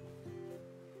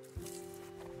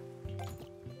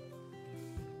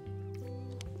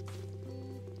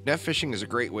 Net fishing is a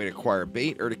great way to acquire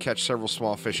bait or to catch several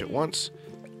small fish at once.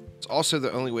 It's also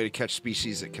the only way to catch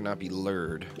species that cannot be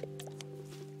lured.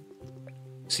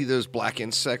 See those black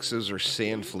insects? Those are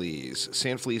sand fleas.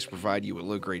 Sand fleas provide you with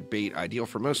low-grade bait, ideal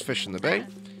for most fish in the bay.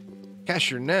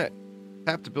 Cast your net.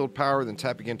 Tap to build power, then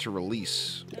tap again to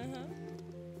release.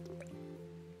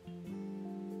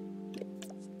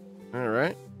 All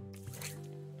right.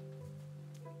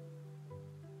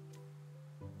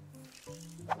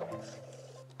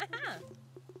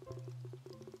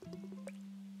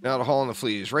 Now to haul in the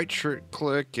fleas. Right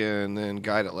click and then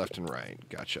guide it left and right.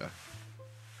 Gotcha.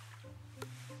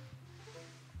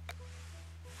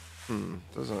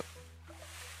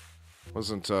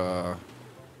 Wasn't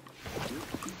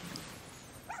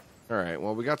Alright,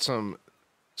 well we got some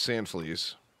sand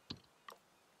fleas.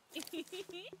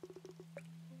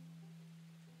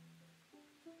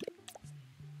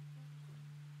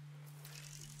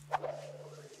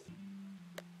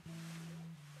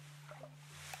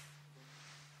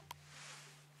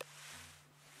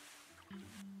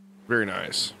 Very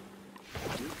nice.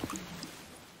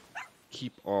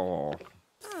 Keep all.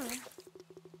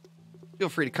 Feel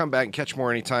free to come back and catch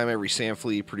more anytime. Every sand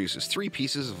flea produces 3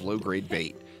 pieces of low-grade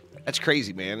bait. That's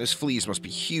crazy, man. Those fleas must be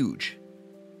huge.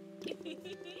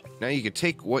 Now you can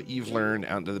take what you've learned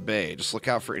out into the bay. Just look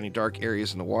out for any dark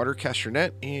areas in the water, cast your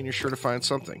net, and you're sure to find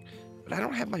something. But I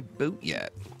don't have my boat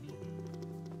yet.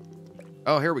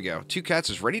 Oh, here we go. 2 Cats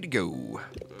is ready to go.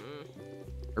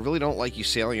 I really don't like you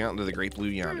sailing out into the great blue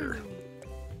yonder.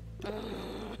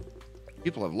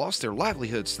 People have lost their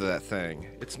livelihoods to that thing.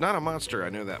 It's not a monster, I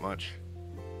know that much.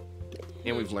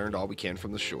 And we've learned all we can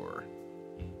from the shore.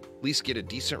 At least get a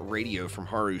decent radio from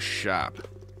Haru's shop.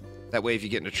 That way if you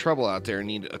get into trouble out there and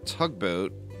need a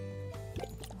tugboat...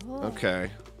 Okay.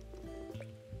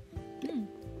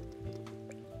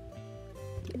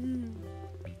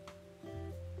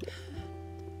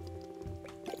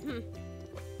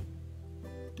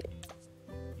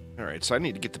 Alright, so I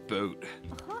need to get the boat.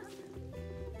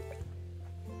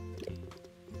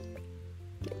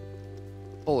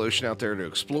 Whole ocean out there to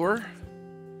explore.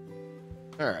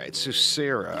 Alright, so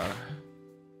Sarah.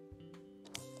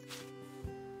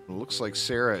 It looks like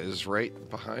Sarah is right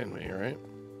behind me, right?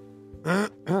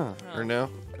 Or no?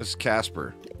 This is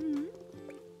Casper.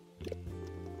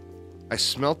 I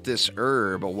smelt this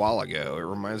herb a while ago. It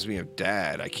reminds me of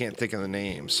Dad. I can't think of the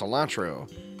name.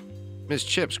 Cilantro. Miss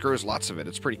Chips grows lots of it.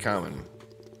 It's pretty common.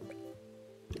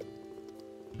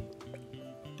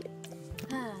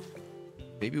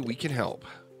 Maybe we can help.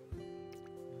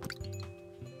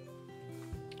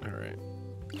 Alright.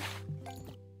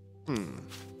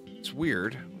 It's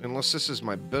weird. Unless this is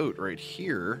my boat right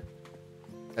here.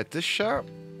 At this shop?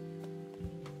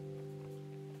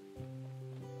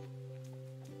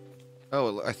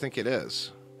 Oh, I think it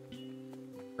is.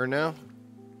 Or no?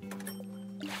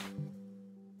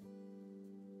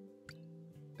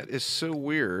 That is so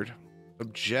weird.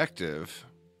 Objective.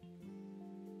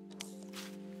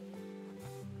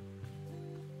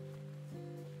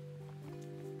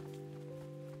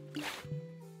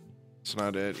 It's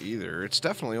not it either. It's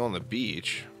definitely on the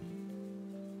beach.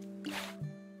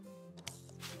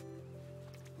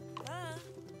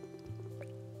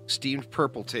 Steamed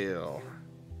purple tail.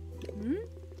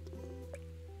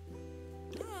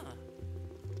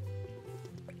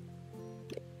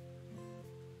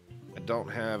 I don't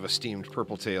have a steamed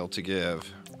purple tail to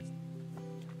give.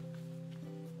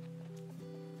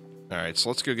 Alright, so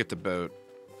let's go get the boat.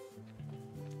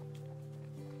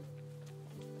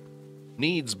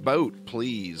 Needs boat,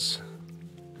 please.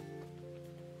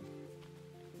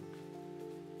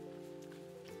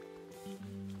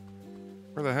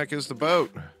 Where the heck is the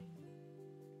boat?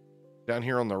 Down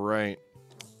here on the right.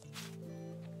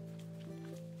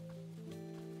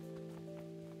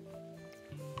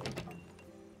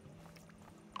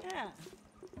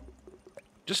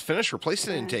 Just finished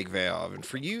replacing the intake valve, and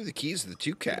for you, the keys to the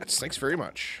 2 Cats. Thanks very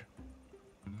much.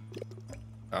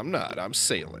 I'm not. I'm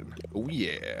sailing. Oh,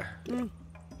 yeah.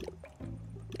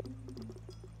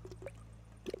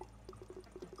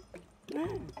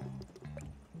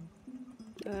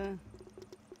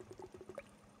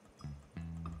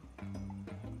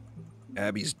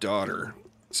 Abby's daughter.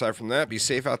 Aside from that, be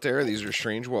safe out there. These are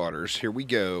strange waters. Here we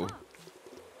go.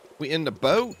 We in the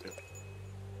boat.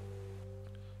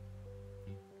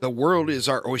 The world is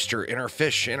our oyster, and our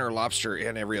fish, and our lobster,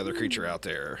 and every other creature out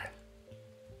there.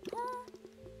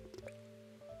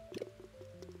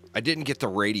 I didn't get the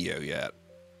radio yet.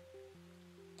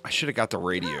 I should have got the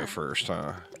radio first,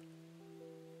 huh?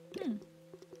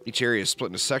 Each area is split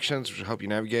into sections, which will help you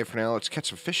navigate. For now, let's catch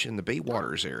some fish in the Bay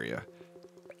Waters area.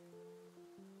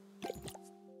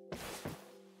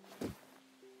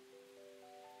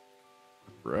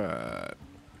 Right.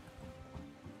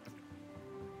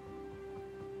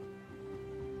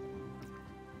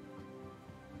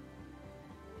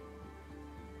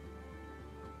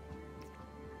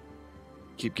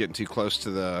 Keep getting too close to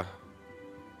the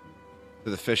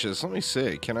fishes. Let me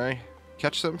see. Can I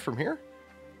catch them from here?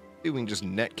 Maybe we can just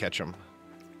net catch them.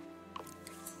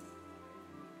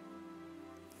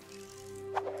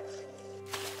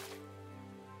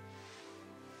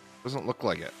 Doesn't look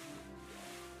like it.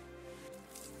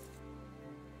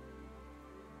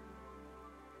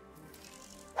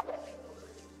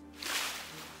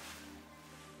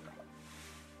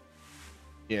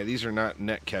 Yeah, these are not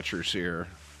net catchers here.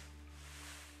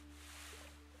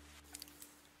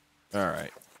 All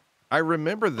right. I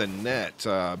remember the net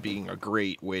being a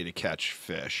great way to catch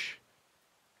fish.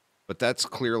 But that's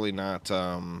clearly not...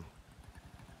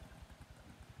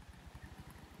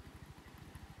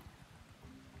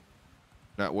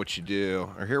 not what you do.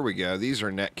 Or here we go. These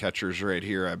are net catchers right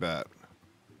here, I bet.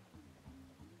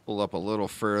 Pull up a little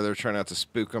further. Try not to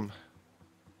spook them.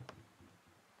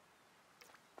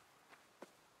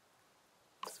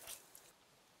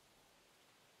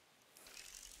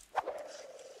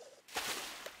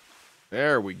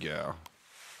 There we go.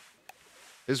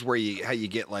 This is where how you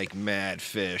get like mad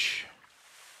fish.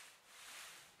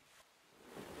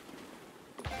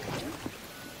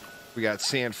 We got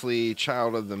sand flea,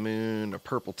 child of the moon, a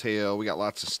purple tail. We got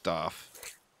lots of stuff.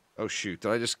 Oh shoot,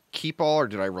 did I just keep all or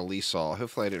did I release all?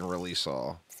 Hopefully I didn't release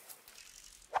all.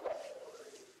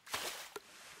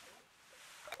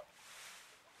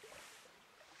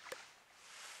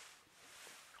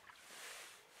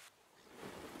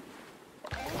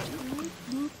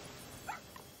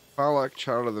 Pollock,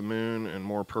 child of the moon, and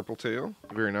more purple tail.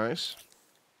 Very nice.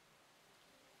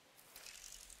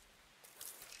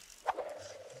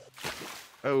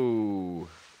 Oh.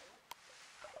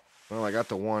 Well, I got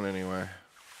the one anyway.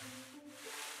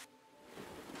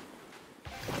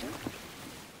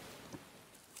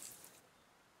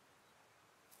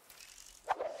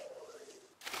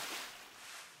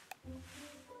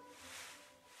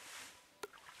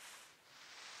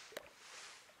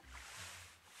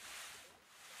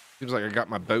 Seems like I got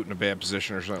my boat in a bad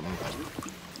position or something.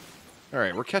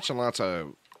 Alright, we're catching lots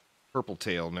of purple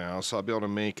tail now, so I'll be able to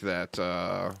make that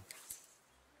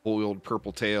boiled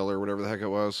purple tail or whatever the heck it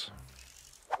was.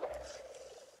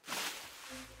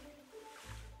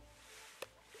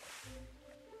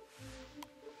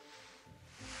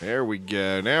 There we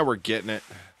go. Now we're getting it.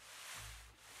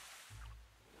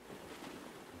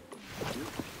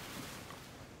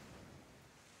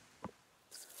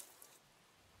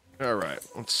 Alright,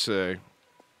 let's see.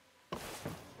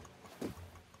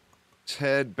 Let's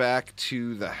head back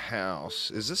to the house.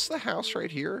 Is this the house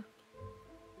right here?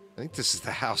 I think this is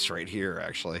the house right here,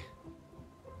 actually.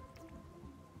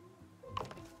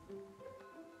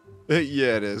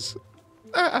 Yeah, it is.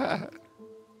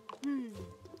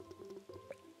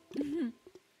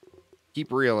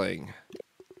 Keep reeling.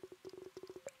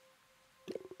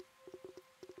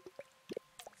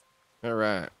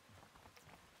 Alright.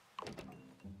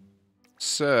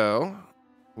 So,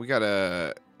 we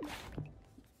gotta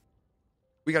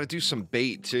do some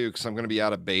bait too, because I'm gonna be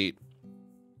out of bait.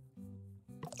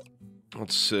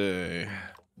 Let's see.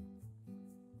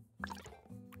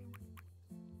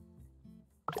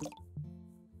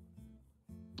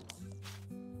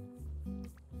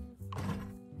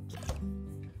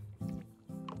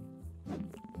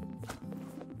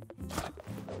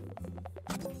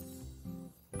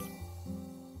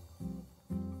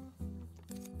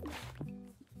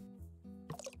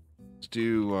 Let's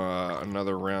do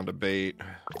another round of bait.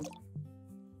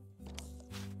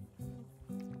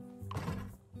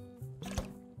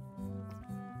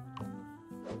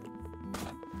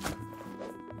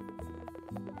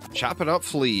 Chopping up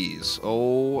fleas.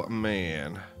 Oh,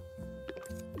 man.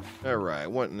 Alright,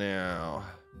 what now?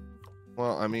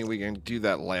 Well, I mean, we can do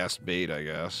that last bait, I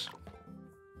guess.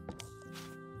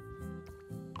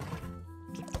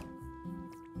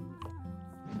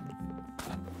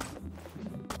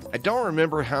 I don't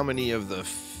remember how many of the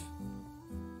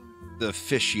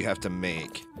fish you have to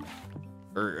make.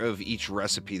 Or of each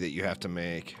recipe that you have to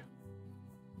make.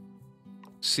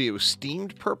 See, it was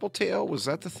steamed purple tail. Was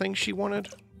that the thing she wanted?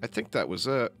 I think that was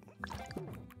it. I'll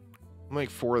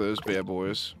make 4 of those bad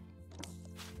boys.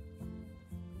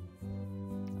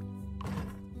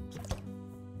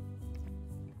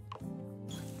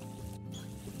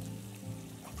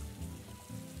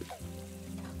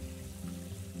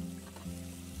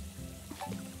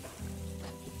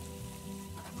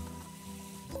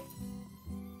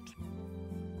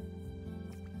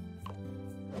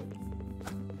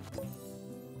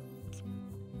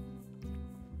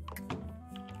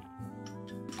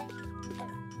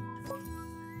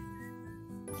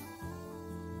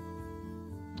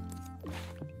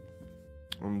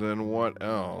 And then what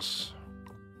else?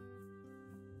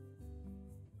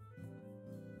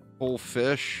 Whole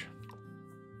fish.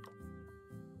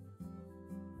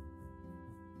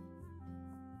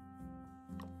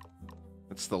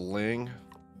 That's the ling.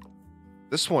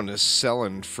 This one is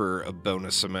selling for a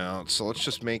bonus amount, so let's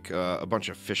just make a bunch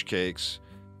of fish cakes.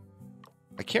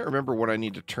 I can't remember what I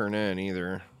need to turn in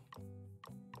either.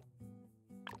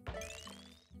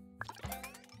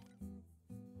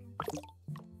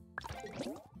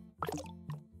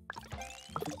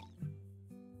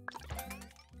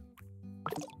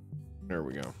 There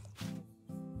we go.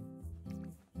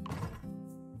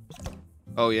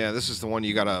 Oh yeah, this is the one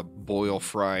you gotta boil,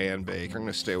 fry, and bake. I'm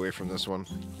gonna stay away from this one.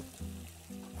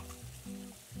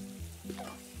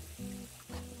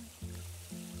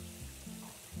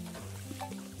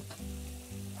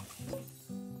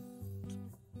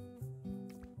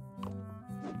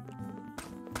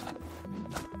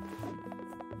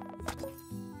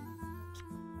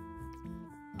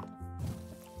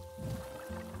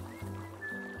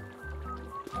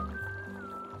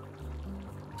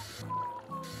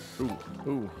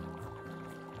 Ooh.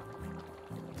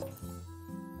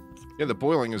 Yeah, the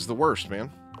boiling is the worst,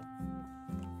 man.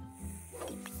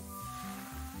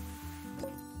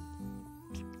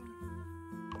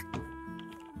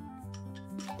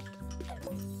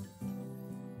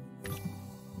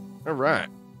 All right.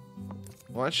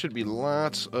 Well, that should be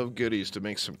lots of goodies to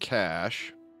make some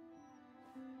cash.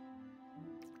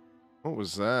 What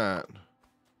was that?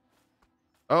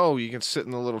 Oh, you can sit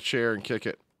in the little chair and kick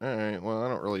it. All right, well, I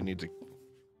don't really need to...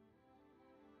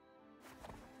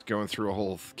 Going through a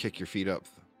whole kick your feet up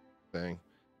thing.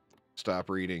 Stop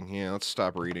reading. Yeah, let's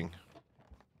stop reading.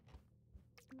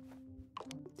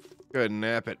 Go ahead and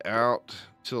nap it out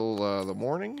till the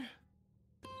morning.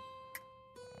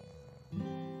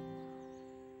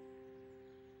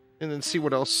 And then see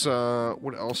what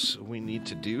else we need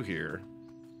to do here.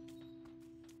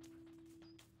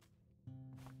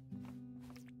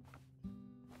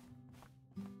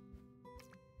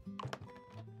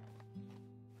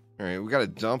 Alright, we gotta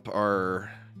dump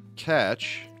our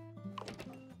catch.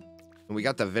 And we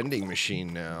got the vending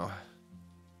machine now.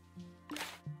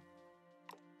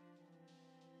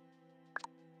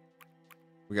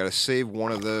 We gotta save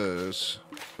one of those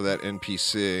for that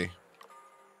NPC.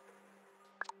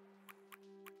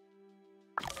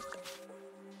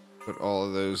 Put all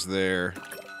of those there.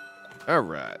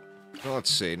 Alright. Well,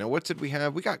 let's see. Now, what did we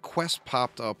have? We got quests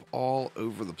popped up all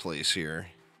over the place here.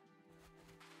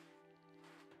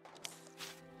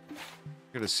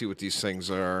 Gotta see what these things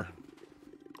are.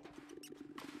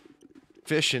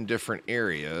 Fish in different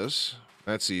areas.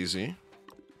 That's easy.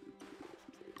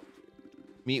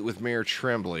 Meet with Mayor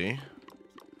Tremblay.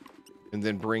 And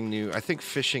then bring new... I think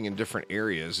fishing in different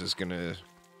areas is gonna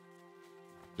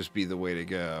just be the way to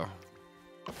go.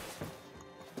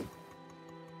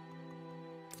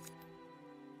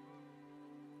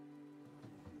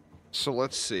 So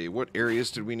let's see. What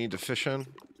areas did we need to fish in?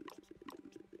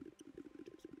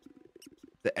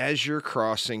 The Azure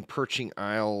Crossing, Perching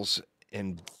Isles,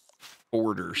 and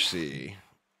Border Sea.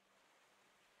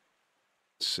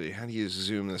 Let's see. How do you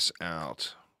zoom this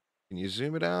out? Can you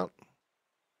zoom it out?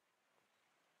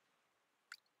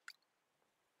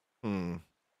 Doesn't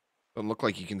look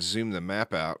like you can zoom the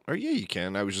map out. Oh, yeah, you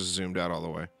can. I was just zoomed out all the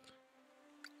way.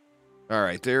 All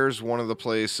right, there's one of the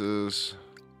places.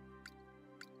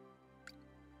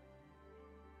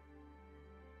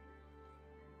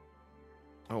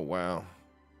 Oh, wow.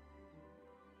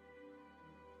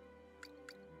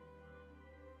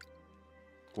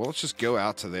 Well, let's just go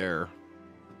out to there.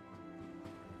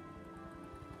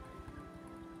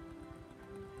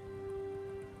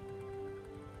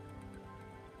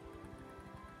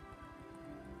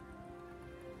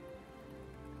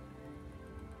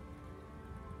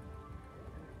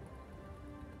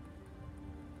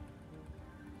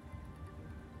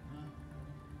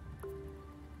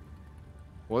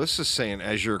 Well, this is saying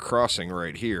Azure Crossing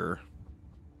right here.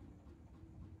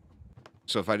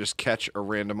 So if I just catch a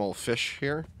random old fish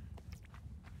here.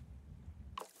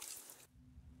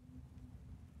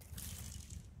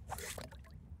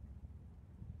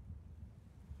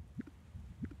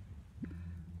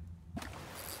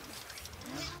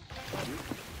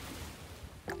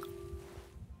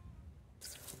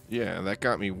 Yeah, that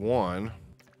got me one.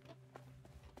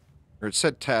 Or it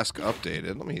said task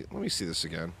updated. Let me see this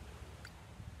again.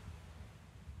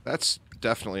 That's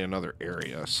definitely another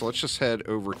area. So let's just head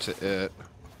over to it.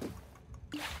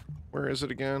 Where is it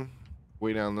again?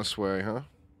 Way down this way, huh?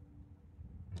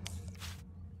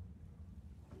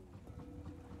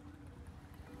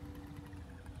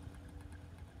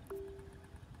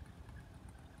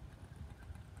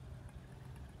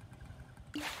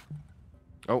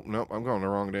 Oh, nope, I'm going the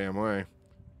wrong damn way.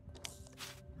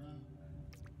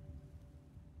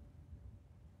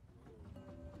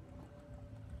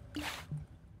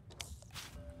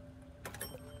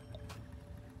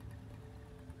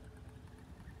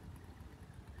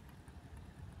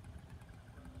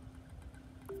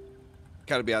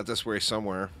 Gotta be out this way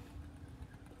somewhere.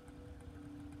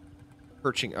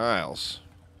 Perching Isles.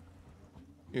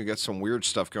 You got some weird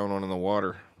stuff going on in the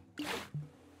water.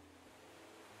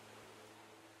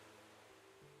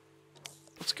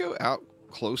 Let's go out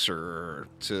closer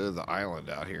to the island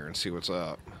out here and see what's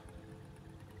up.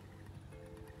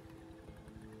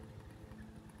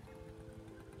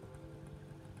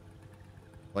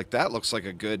 Like, that looks like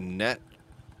a good net.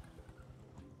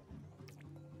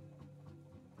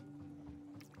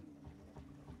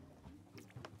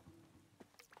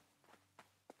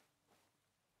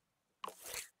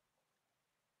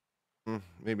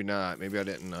 Maybe not. Maybe I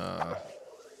didn't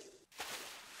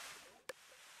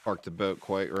park the boat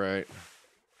quite right.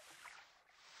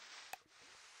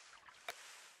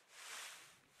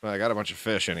 Well, I got a bunch of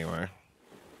fish anyway.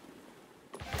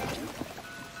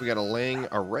 We got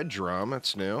a red drum.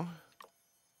 That's new.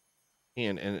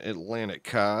 And an Atlantic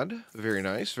cod. Very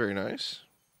nice, very nice.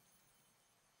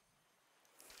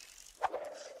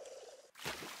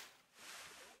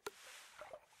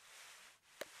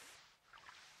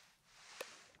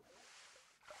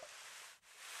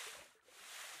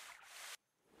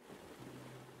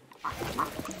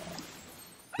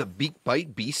 The beak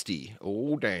bite beastie.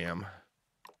 Oh, damn.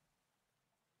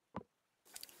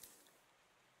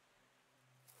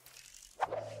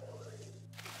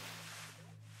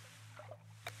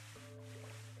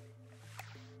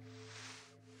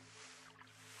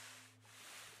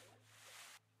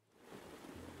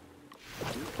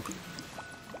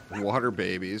 Water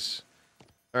babies.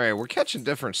 All right, we're catching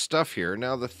different stuff here.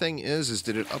 Now, the thing is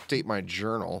did it update my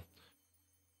journal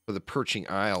for the Perching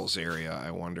Isles area,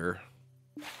 I wonder?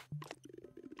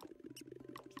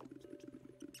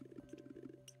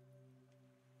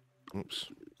 Oops.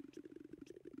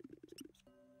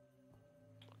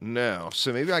 No.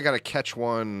 So maybe I got to catch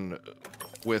one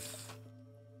with,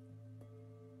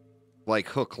 like,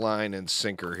 hook, line, and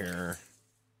sinker here.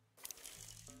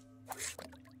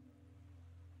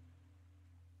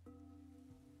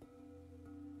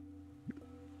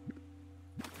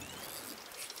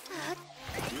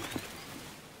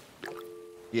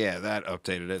 Yeah, that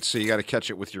updated it. So you got to catch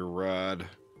it with your rod.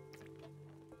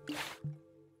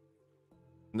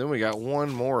 And then we got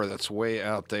one more that's way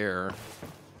out there.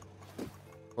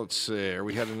 Let's see. Are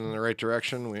we heading in the right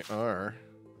direction? We are.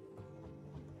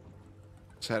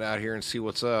 Let's head out here and see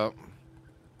what's up.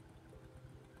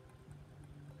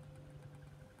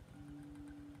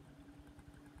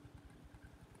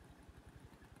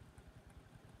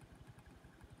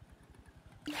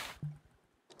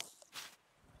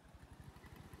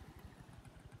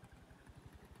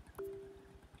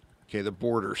 Okay, the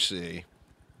border sea.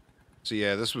 So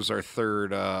yeah, this was our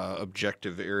third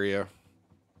objective area.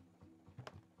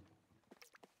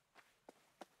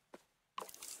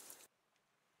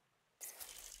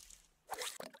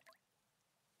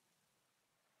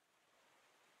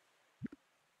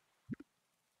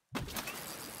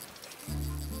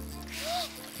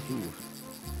 Ooh.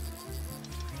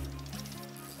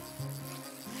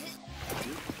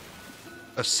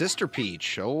 A sister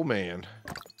peach. Oh man.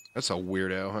 That's a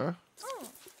weirdo, huh?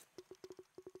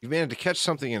 You've managed to catch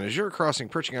something in Azure Crossing,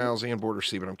 Perching Isles, and Border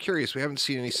Sea, but I'm curious, we haven't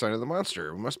seen any sign of the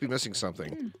monster. We must be missing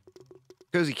something.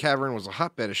 Cozy Cavern was a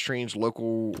hotbed of strange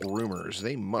local rumors.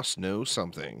 They must know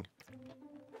something.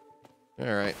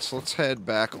 Alright, so let's head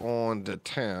back on to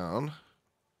town.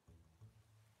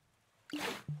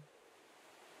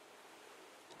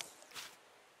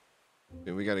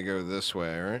 Okay, we gotta go this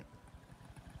way, right?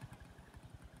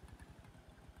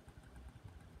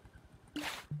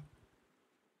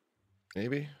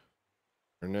 Maybe?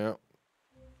 Or no?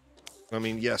 I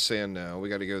mean, yes and no. We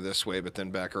got to go this way, but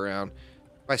then back around.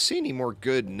 If I see any more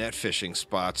good net fishing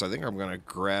spots, I think I'm going to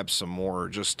grab some more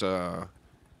just so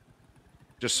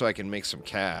I can make some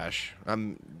cash.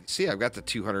 See, I've got the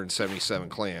 277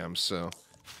 clams, so.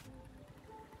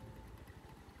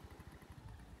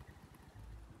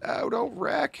 Oh, don't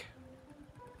wreck.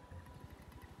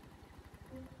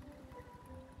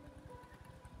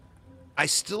 I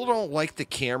still don't like the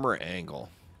camera angle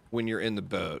when you're in the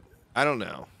boat. I don't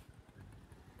know.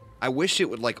 I wish it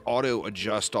would like auto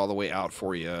adjust all the way out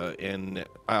for you, and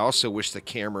I also wish the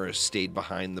camera stayed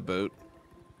behind the boat.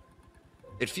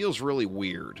 It feels really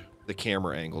weird, the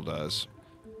camera angle does.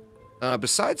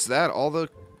 Besides that, all the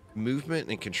movement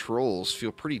and controls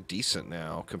feel pretty decent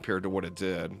now compared to what it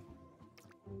did.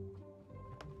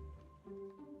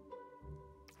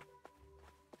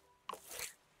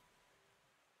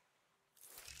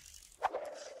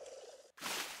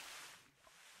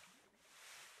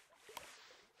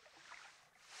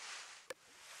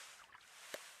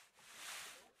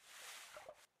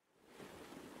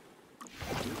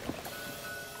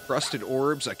 Crusted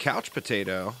orbs, a couch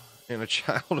potato, and a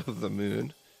child of the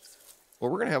moon. Well,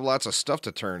 we're going to have lots of stuff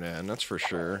to turn in, that's for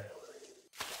sure.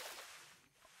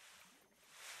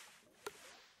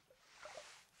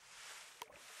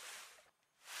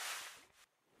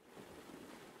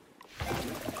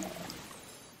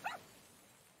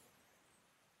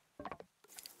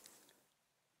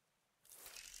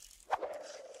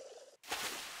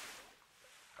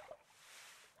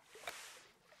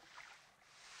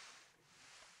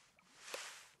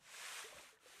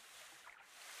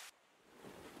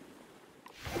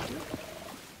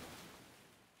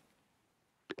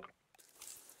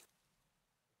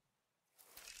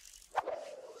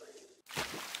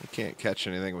 Can't catch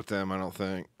anything with them, I don't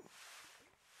think.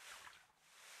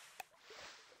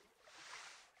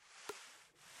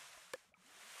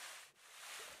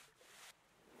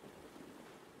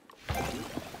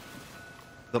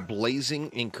 The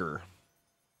Blazing Inker.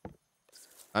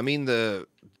 I mean, the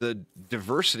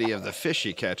diversity of the fish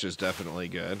you catch is definitely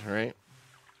good, right?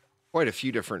 Quite a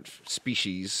few different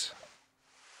species.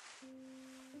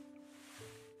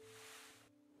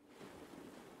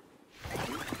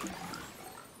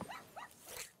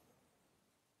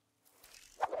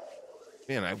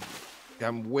 Man,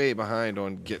 I'm way behind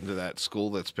on getting to that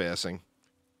school that's passing.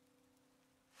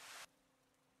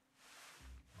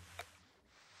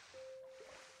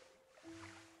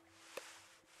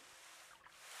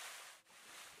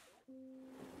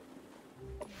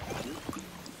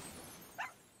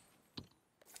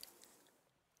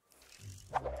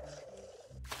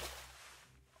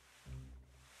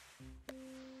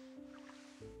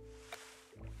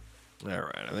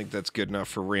 Alright, I think that's good enough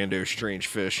for rando strange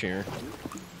fish here.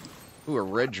 Ooh, a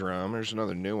red drum. There's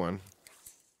another new one.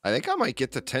 I think I might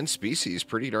get to 10 species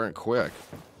pretty darn quick.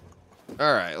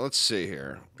 Alright, let's see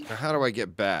here. Now, how do I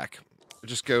get back?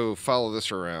 Just go follow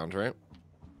this around, right?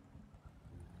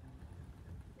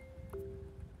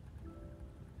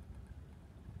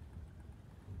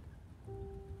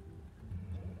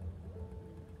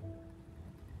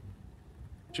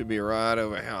 Should be right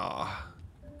over here.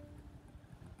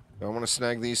 Do I want to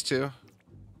snag these two?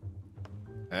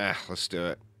 Let's do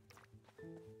it.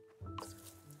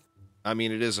 I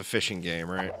mean, it is a fishing game,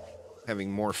 right?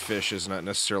 Having more fish is not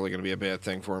necessarily going to be a bad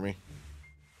thing for me.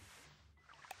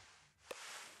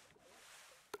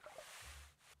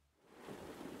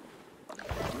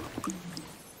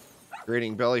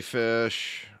 Grading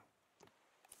bellyfish.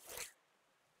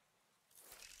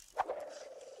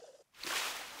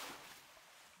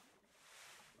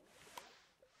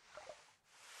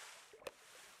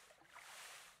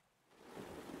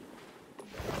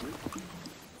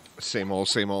 Same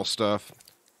old stuff.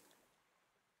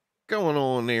 Going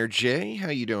on there, Jay? How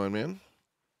you doing, man?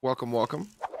 Welcome, welcome.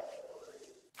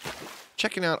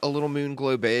 Checking out a little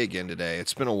Moonglow Bay again today.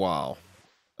 It's been a while.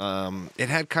 It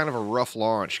had kind of a rough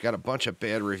launch. Got a bunch of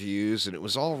bad reviews, and it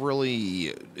was all really...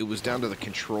 It was down to the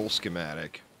control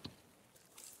schematic.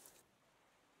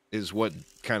 Is what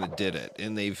kind of did it.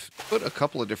 And they've put a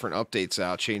couple of different updates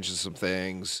out, changing some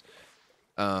things,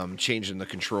 changing the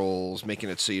controls, making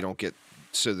it so you don't get...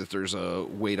 So that there's a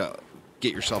way to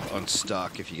get yourself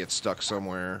unstuck if you get stuck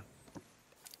somewhere.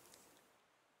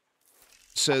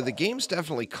 So the game's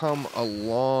definitely come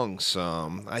along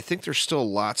some. I think there's still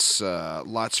lots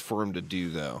for them to do,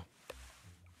 though.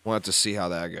 We'll have to see how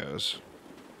that goes.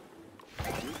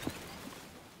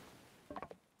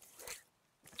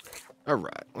 All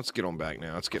right, let's get on back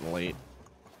now. It's getting late.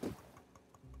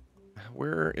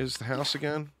 Where is the house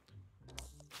again?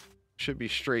 Should be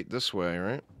straight this way,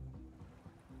 right?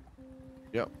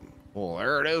 Yep. Well,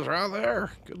 there it is right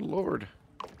there. Good Lord.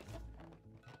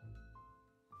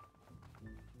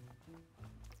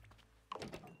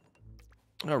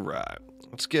 All right.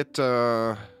 Let's get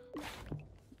some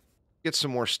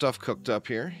more stuff cooked up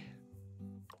here.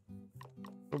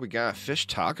 What do we got? Fish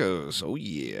tacos. Oh,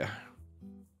 yeah.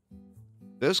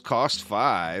 Those cost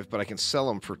 5, but I can sell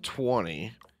them for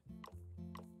 20.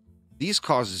 These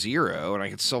cost 0, and I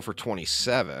can sell for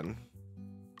 27.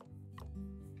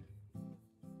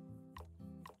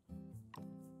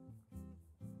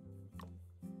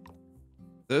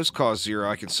 Those cost 0,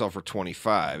 I can sell for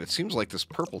 25. It seems like this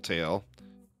purple tail,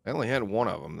 I only had one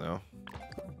of them, though.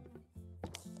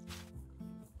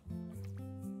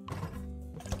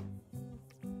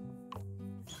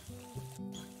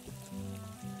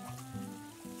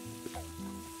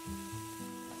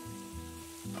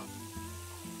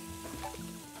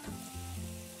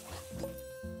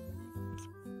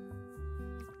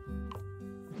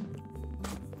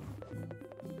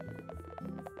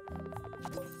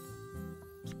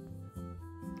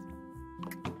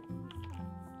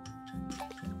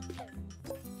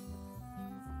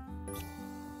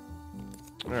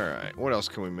 Alright, what else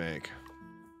can we make?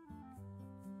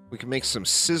 We can make some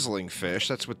sizzling fish.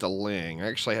 That's with the ling. I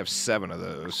actually have 7 of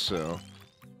those, so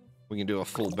we can do a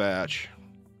full batch.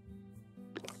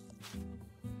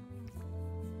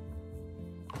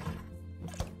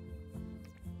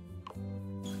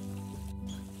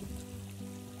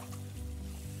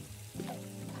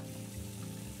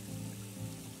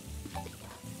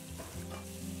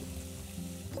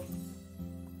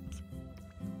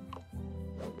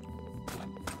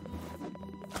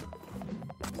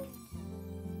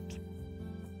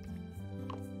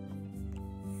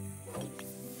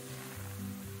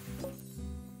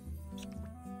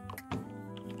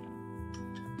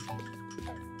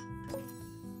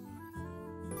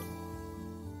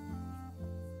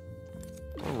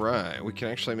 Alright, we can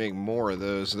actually make more of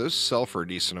those. Those sell for a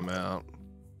decent amount.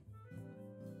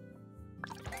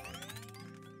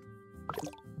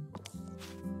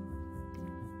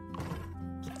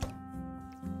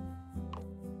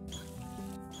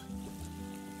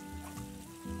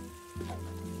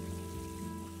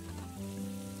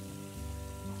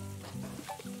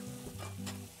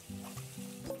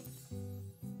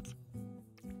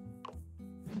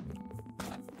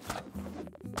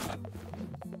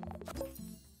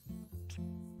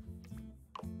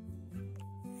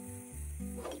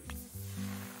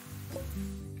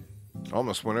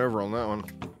 Almost went over on that one.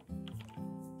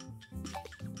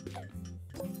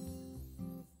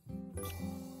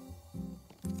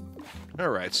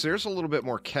 Alright, so there's a little bit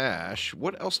more cash.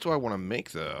 What else do I want to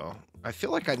make, though? I feel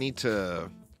like I need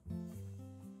to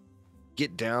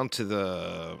get down to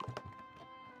the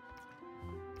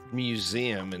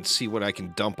museum and see what I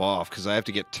can dump off, because I have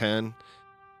to get 10.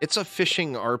 It's a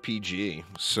fishing RPG,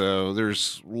 so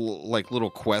there's like little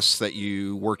quests that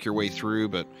you work your way through,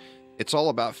 but it's all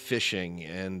about fishing,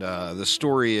 and the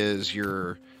story is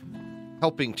you're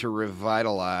helping to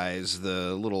revitalize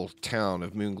the little town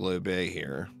of Moonglow Bay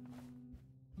here.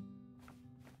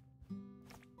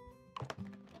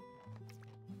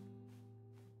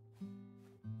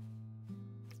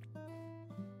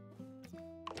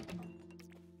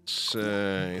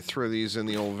 So, throw these in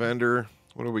the old vendor.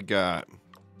 What do we got?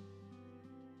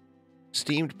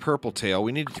 Steamed purple tail.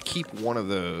 We needed to keep one of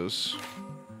those.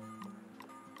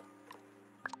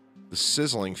 The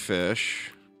sizzling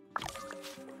fish.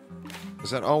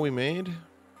 Is that all we made?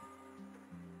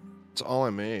 That's all I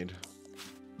made.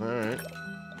 Alright.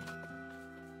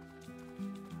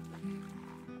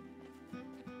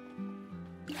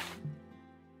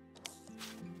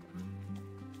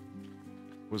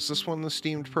 Was this one the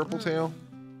steamed purple tail?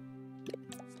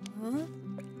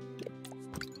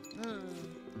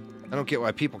 I don't get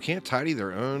why people can't tidy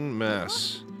their own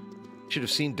mess. Should have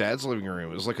seen Dad's living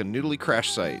room. It was like a noodly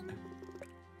crash site.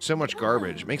 So much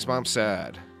garbage. It makes Mom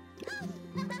sad.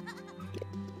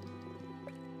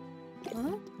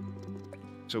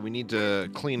 So we need to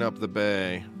clean up the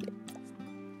bay.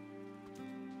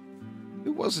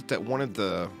 Who was it that wanted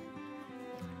the...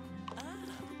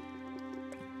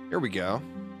 Here we go.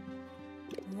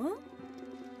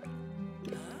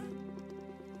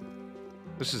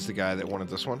 This is the guy that wanted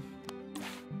this one.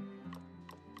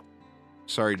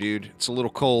 Sorry, dude. It's a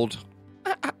little cold.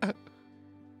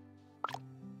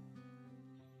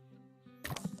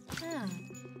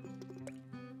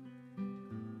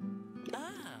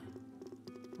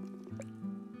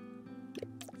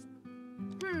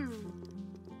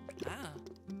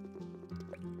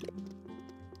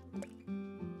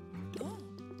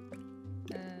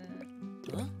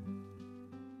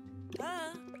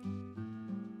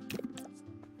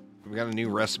 We got a new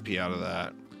recipe out of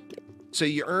that. So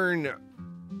you earn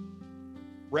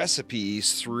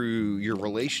recipes through your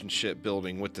relationship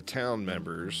building with the town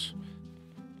members.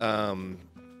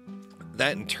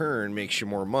 That in turn makes you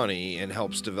more money and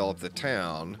helps develop the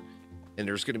town. And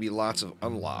there's going to be lots of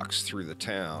unlocks through the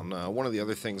town. One of the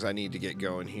other things I need to get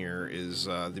going here is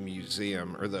the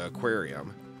museum, or the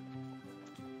aquarium.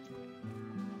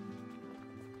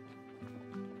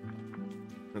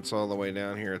 It's all the way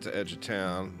down here at the edge of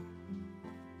town.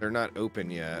 They're not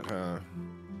open yet, huh?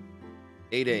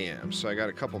 8 a.m., so I got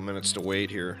a couple minutes to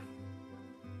wait here.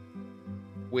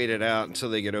 Wait it out until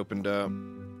they get opened up.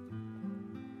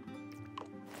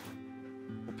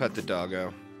 We'll pet the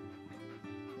doggo.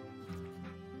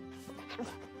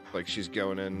 Like she's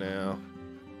going in now.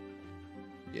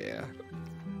 Yeah.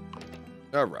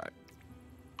 Alright.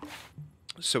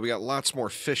 So we got lots more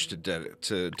fish to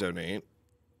donate.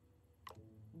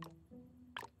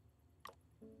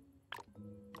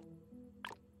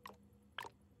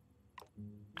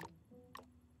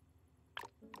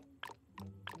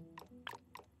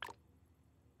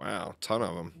 Wow, ton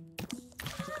of them.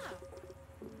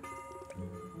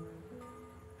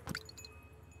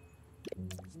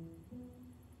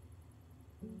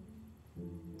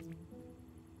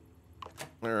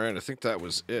 Alright, I think that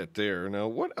was it there. Now,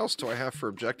 what else do I have for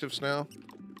objectives now?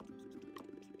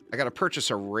 I gotta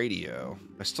purchase a radio.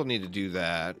 I still need to do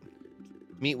that.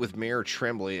 Meet with Mayor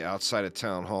Tremblay outside of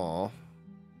Town Hall.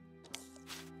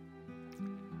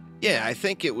 Yeah, I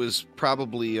think it was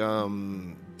probably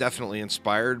definitely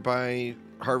inspired by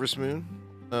Harvest Moon,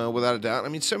 without a doubt. I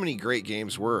mean, so many great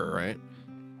games were, right?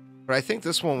 But I think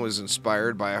this one was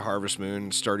inspired by Harvest Moon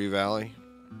and Stardew Valley.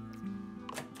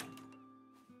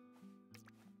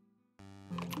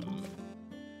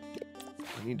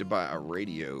 I need to buy a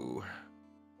radio.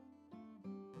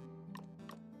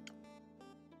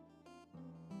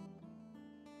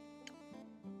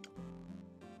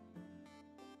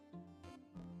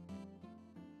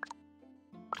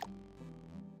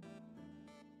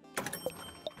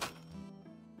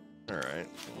 All right.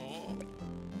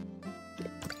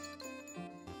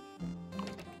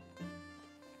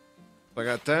 I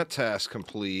got that task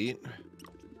complete.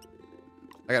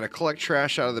 I gotta collect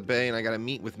trash out of the bay, and I gotta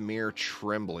meet with Mayor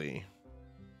Tremblay.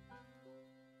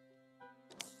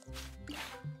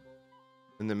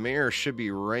 And the mayor should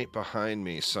be right behind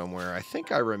me somewhere. I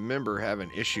think I remember having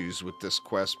issues with this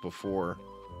quest before.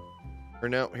 Or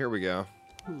no, here we go.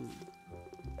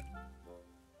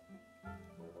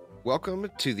 Welcome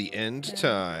to the end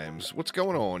times. What's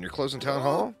going on? You're closing Town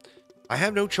Hall? I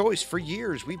have no choice. For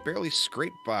years, we barely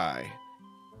scraped by.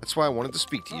 That's why I wanted to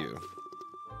speak to you.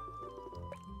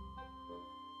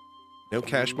 No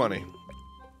cash money.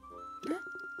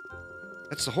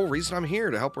 That's the whole reason I'm here,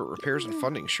 to help with repairs and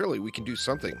funding. Surely we can do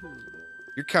something.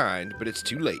 You're kind, but it's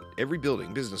too late. Every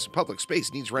building, business, and public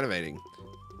space needs renovating.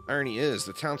 Irony is,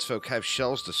 the townsfolk have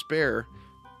shelves to spare.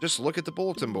 Just look at the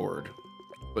bulletin board.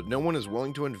 But no one is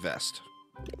willing to invest.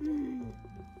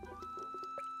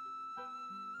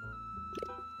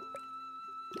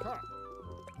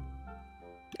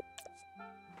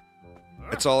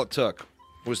 That's all it took,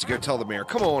 was to go tell the mayor,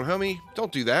 come on, homie,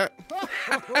 don't do that.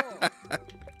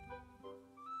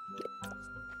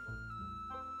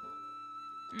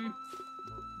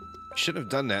 Shouldn't have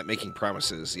done that, making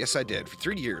promises. Yes, I did. For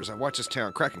 3 years, I watched this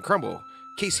town crack and crumble.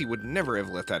 Casey would never have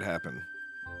let that happen.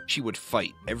 She would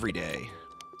fight every day.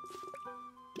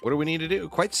 What do we need to do?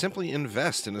 Quite simply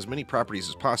invest in as many properties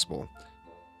as possible.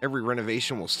 Every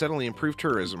renovation will steadily improve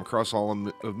tourism across all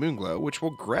of Moonglow, which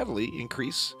will gradually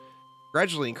increase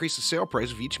the sale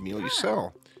price of each meal you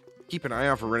sell. Keep an eye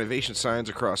out for renovation signs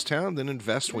across town, then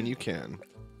invest when you can.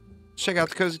 Check out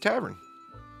the Cozy Tavern.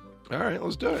 All right,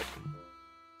 let's do it.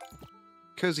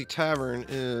 Cozy Tavern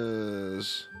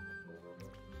is...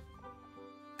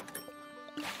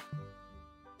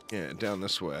 yeah, down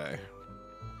this way.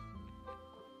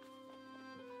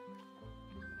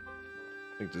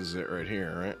 I think this is it right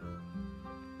here, right?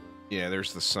 Yeah,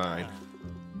 there's the sign.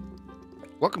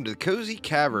 Welcome to the Cozy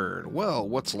Cavern. Well,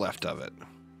 what's left of it?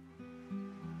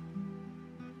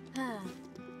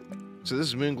 So this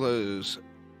is Moonglow's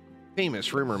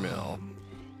famous rumor mill.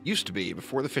 Used to be,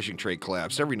 before the fishing trade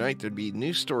collapsed. Every night there'd be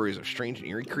new stories of strange and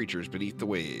eerie creatures beneath the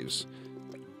waves.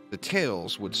 The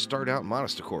tales would start out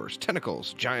modest, of course.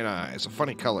 Tentacles, giant eyes, a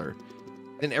funny color.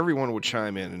 Then everyone would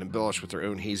chime in and embellish with their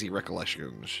own hazy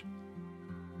recollections.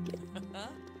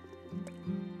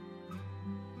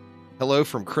 Hello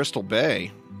from Crystal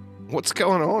Bay. What's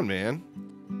going on, man?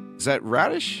 Is that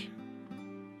Radish?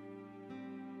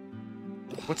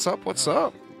 What's up? What's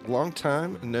up? Long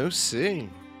time no see.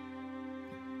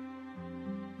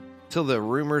 Till the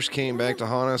rumors came back to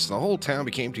haunt us, the whole town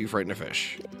became too frightened to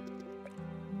fish.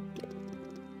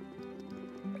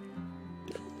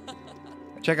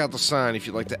 Check out the sign if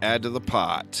you'd like to add to the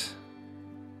pot.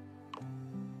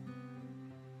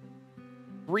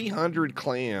 300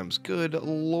 clams. Good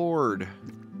Lord.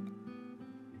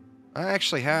 I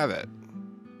actually have it.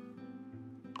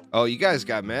 Oh, you guys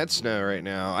got mad snow right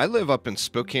now. I live up in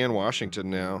Spokane, Washington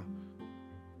now.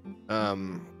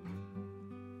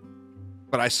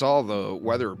 But I saw the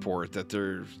weather report that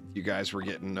you guys were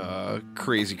getting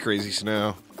crazy, crazy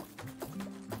snow.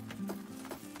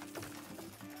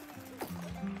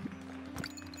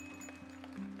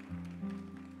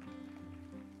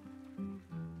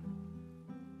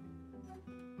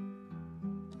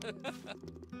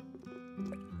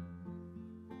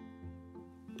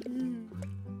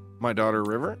 My daughter,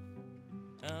 River.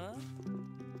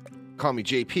 Call me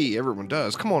JP, everyone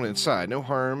does. Come on inside. No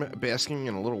harm basking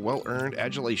in a little well-earned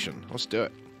adulation. Let's do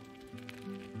it.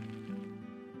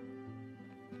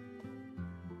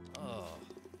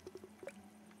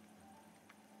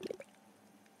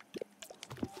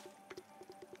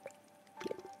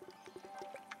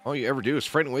 All you ever do is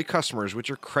frighten away customers with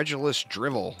your credulous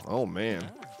drivel. Oh, man.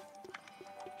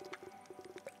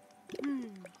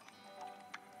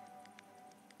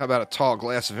 How about a tall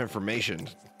glass of information?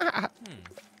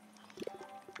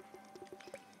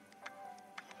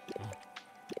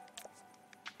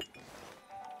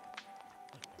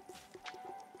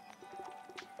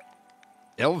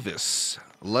 Elvis,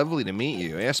 lovely to meet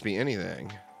you. Ask me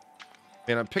anything.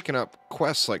 Man, I'm picking up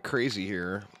quests like crazy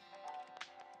here.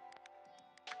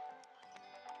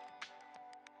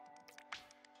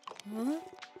 Huh?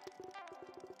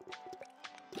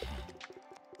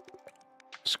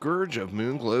 Scourge of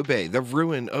Moonglow Bay, the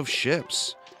ruin of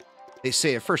ships. They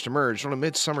say it first emerged on a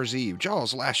midsummer's eve,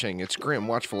 jaws lashing its grim,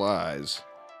 watchful eyes.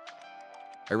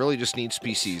 I really just need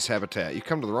species habitat. You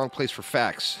come to the wrong place for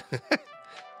facts.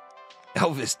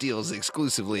 Elvis deals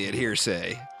exclusively at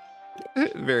hearsay.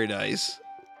 Very nice.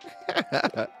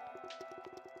 The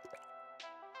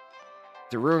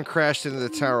ruin crashed into the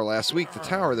tower last week. The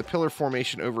tower, the pillar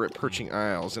formation over it perching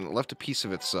isles, and it left a piece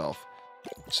of itself.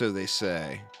 So they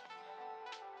say.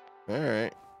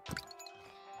 Alright.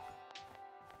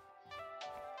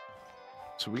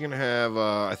 So we're gonna have,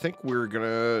 I think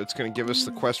it's gonna give us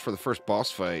the quest for the first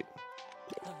boss fight.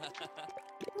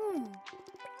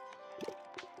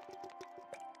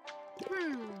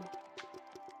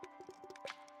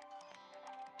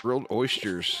 Grilled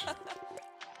oysters.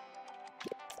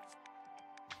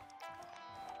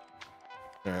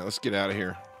 Alright, let's get out of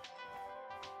here.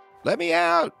 Let me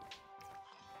out!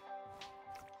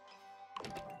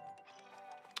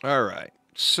 Alright,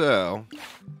 so...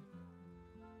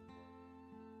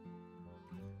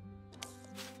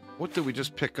 what did we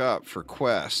just pick up for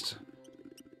quest?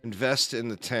 Invest in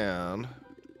the town.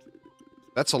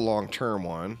 That's a long-term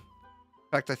one. In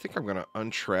fact, I think I'm going to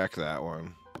untrack that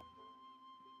one.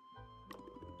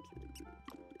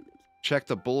 Check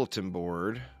the bulletin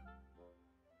board.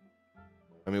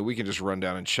 I mean, we can just run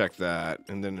down and check that,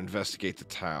 and then investigate the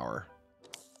tower.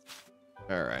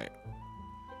 Alright.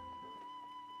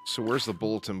 So where's the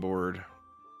bulletin board?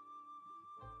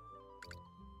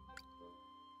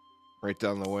 Right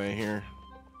down the way here.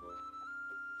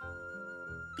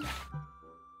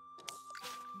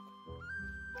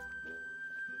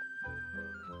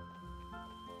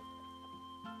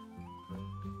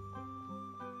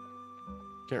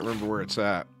 Can't remember where it's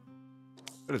at,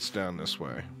 but it's down this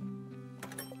way.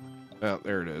 Oh,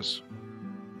 there it is.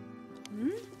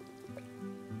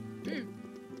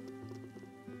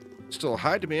 Still a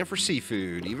high demand for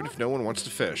seafood, even if no one wants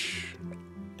to fish.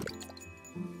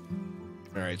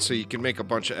 Alright, so you can make a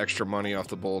bunch of extra money off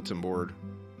the bulletin board.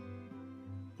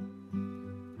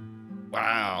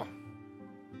 Wow.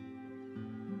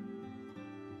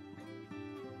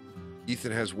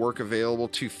 Ethan has work available,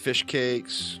 2 fish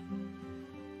cakes.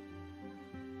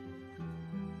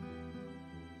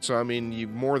 So, I mean, you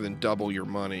more than double your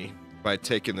money by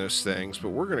taking those things. But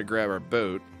we're going to grab our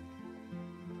boat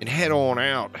and head on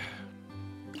out.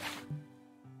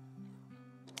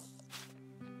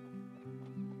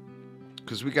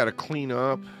 Because we got to clean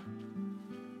up.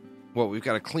 Well, we've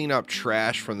got to clean up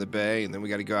trash from the bay. And then we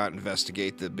got to go out and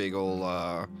investigate the big old,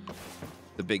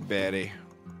 the big baddie.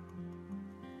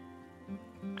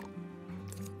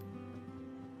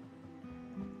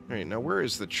 Alright, now where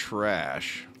is the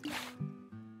trash?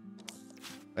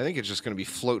 I think it's just going to be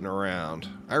floating around.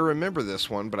 I remember this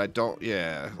one, but I don't...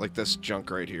 yeah, like this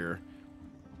junk right here.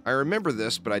 I remember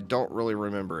this, but I don't really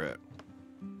remember it.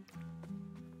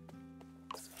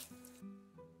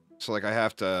 So, like, I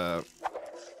have to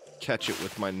catch it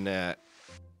with my net.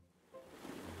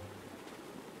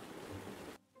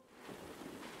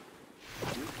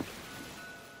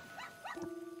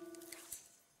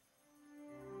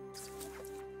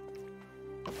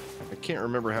 I can't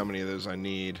remember how many of those I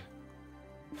need.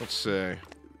 Let's see.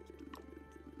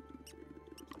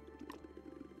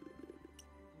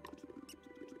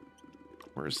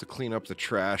 Where's the clean up the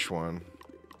trash one?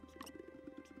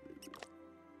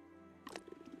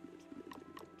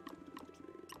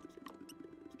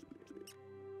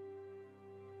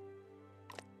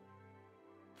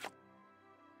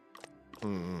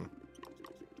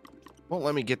 Won't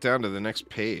let me get down to the next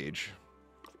page.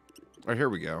 Oh, here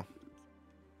we go.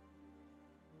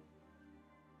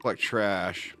 Collect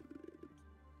trash.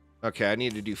 Okay, I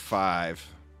need to do 5.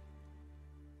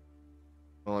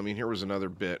 Well, I mean, here was another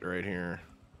bit right here.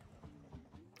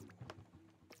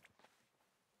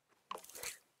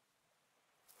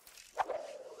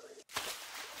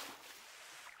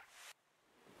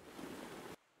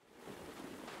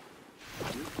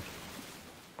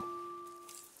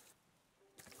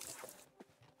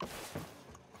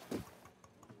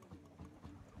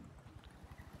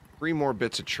 Three more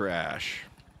bits of trash.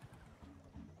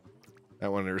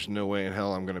 That one, there's no way in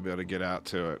hell I'm going to be able to get out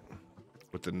to it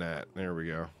with the net. There we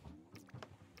go.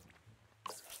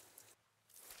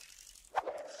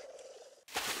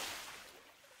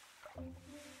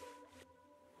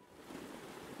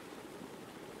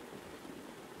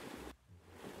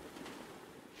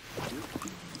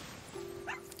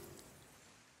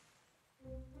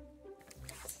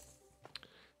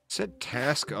 It said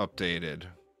task updated.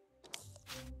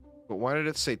 But why did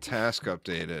it say task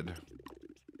updated?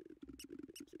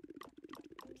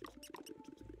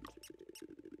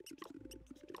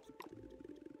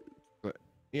 But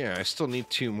yeah, I still need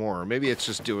 2 more. Maybe it's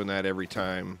just doing that every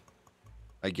time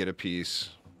I get a piece.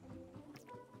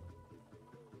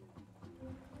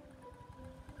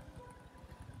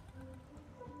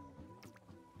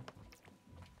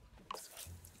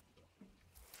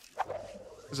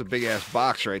 There's a big ass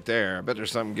box right there. I bet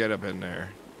there's something good up in there.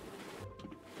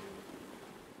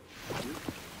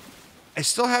 I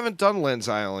still haven't done Lens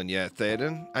Island yet,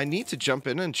 Theoden. I need to jump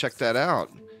in and check that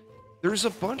out. There's a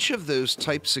bunch of those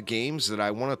types of games that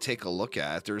I want to take a look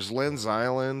at. There's Lens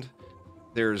Island.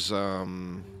 There's a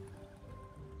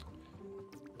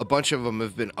bunch of them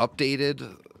have been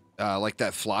updated, like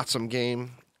that Flotsam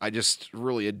game. I just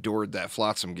really adored that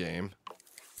Flotsam game.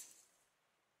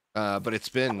 But it's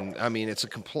been, I mean, it's a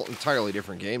entirely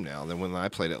different game now than when I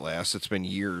played it last. It's been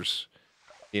years.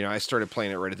 You know, I started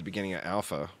playing it right at the beginning of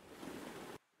Alpha.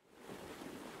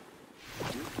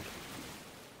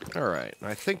 Alright,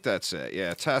 I think that's it.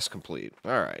 Yeah, task complete.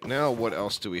 Alright, now what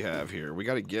else do we have here? We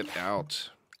got to get out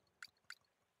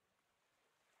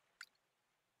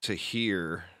to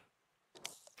here.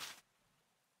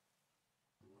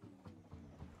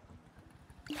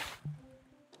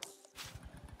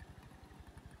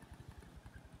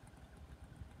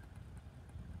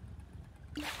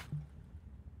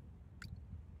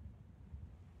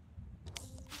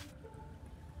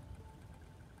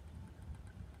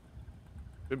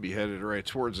 Should be headed right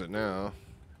towards it now.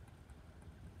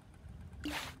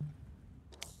 Let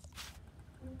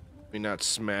me not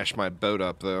smash my boat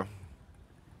up, though.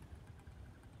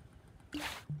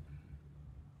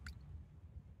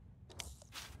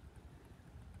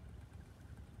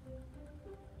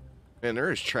 Man, there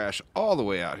is trash all the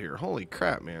way out here. Holy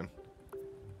crap, man.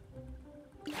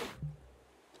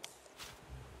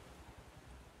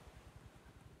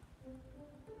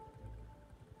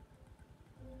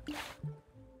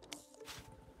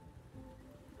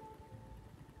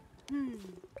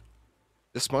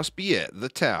 This must be it, the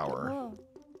tower. Oh.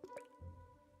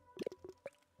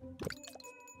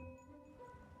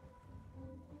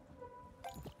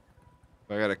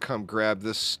 I gotta come grab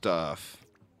this stuff.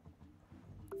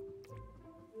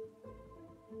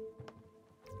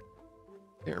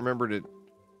 Can't remember did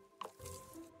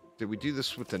we do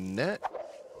this with the net?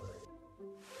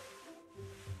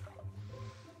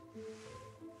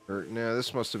 Or no,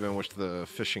 this must have been with the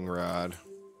fishing rod.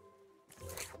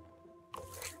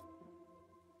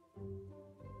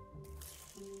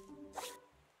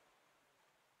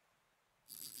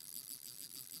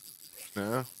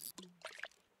 No.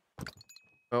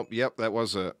 Oh, yep, that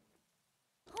was it.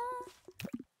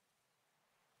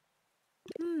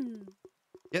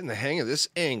 Getting the hang of this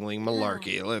angling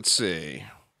malarkey. Let's see.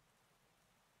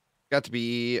 Got to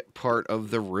be part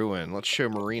of the ruin. Let's show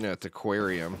Marina at the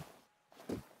aquarium.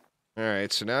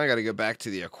 Alright, so now I got to go back to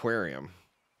the aquarium.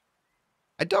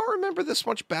 I don't remember this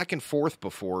much back and forth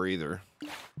before either.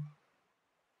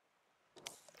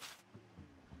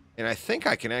 And I think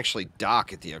I can actually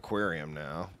dock at the aquarium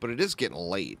now, but it is getting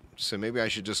late, so maybe I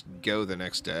should just go the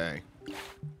next day. If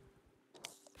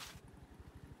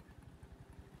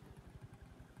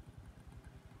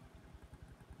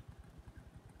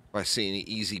I see any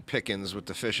easy pickings with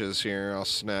the fishes here, I'll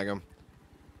snag them.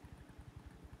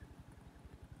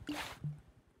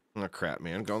 Oh crap,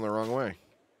 man, going the wrong way.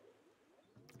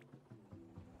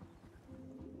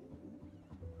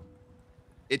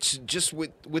 It's just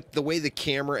with the way the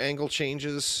camera angle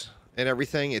changes and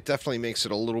everything, it definitely makes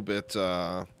it a little bit,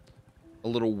 a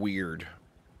little weird.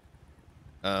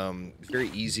 Very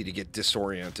easy to get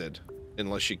disoriented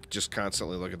unless you just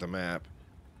constantly look at the map.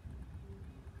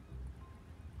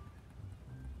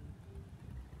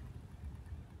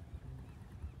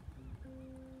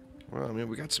 Well, I mean,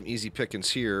 we got some easy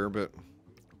pickings here, but...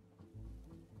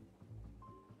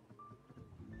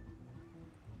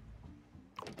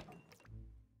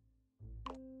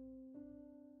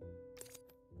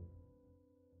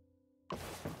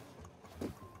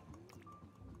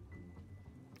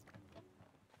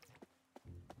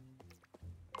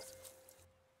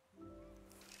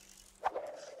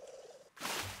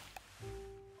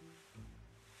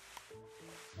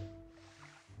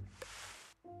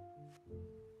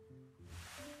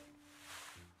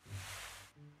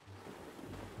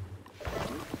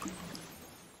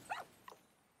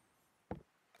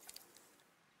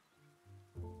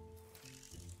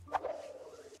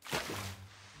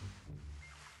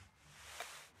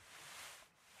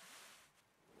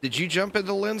 Did you jump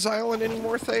into Lens Island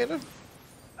anymore, Theta?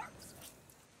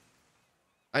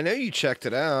 I know you checked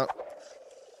it out.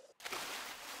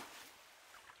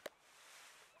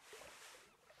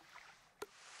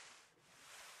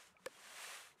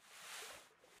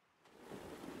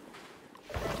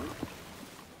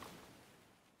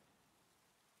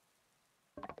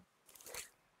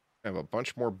 I have a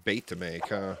bunch more bait to make,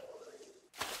 huh?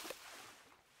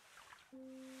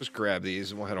 Just grab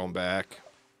these and we'll head on back.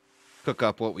 Cook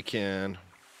up what we can.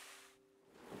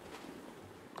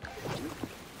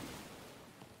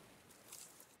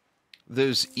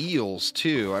 Those eels,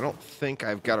 too. I don't think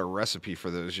I've got a recipe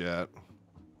for those yet.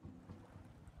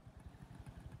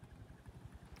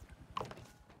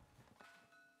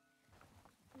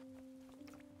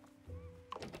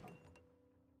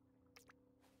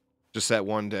 Just that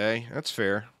one day? That's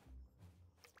fair.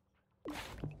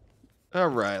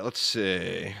 Alright, let's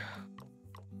see.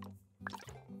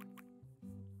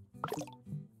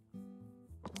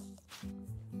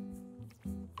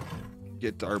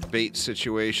 Get our bait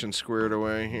situation squared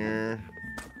away here.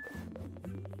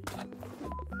 I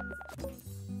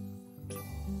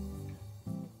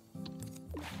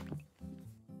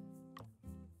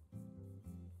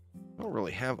don't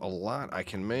really have a lot I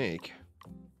can make.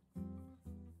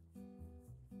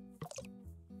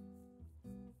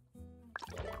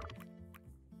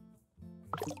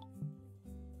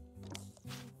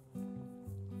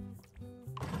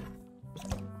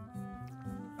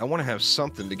 I want to have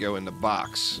something to go in the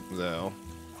box, though.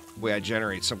 Way I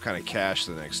generate some kind of cash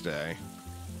the next day.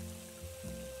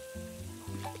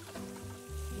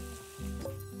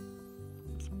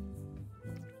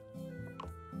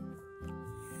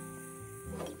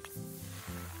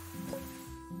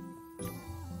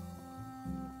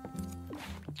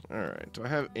 Alright, do I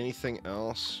have anything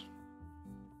else?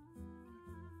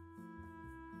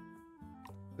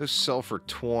 Those sell for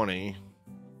 20.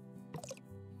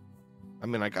 I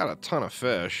mean, I got a ton of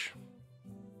fish.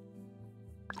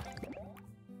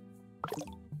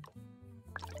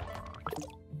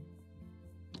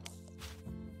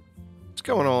 What's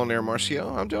going on there,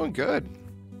 Marcio? I'm doing good.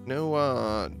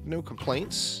 No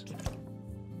complaints.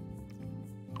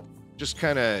 Just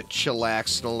kind of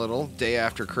chillaxing a little day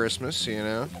after Christmas, you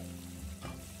know.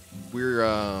 We've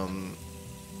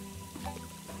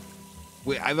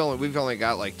only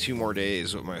got like 2 more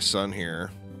days with my son here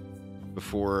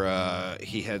before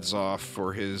he heads off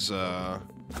for his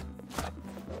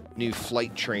new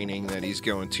flight training that he's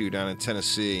going to down in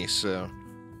Tennessee. So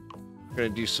I'm gonna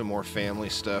do some more family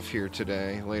stuff here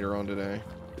today, later on today.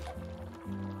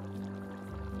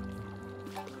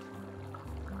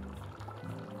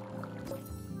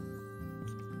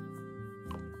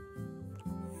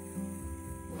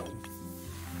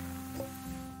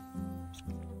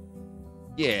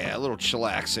 Yeah, a little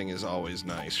chillaxing is always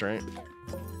nice, right?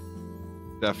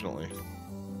 Definitely.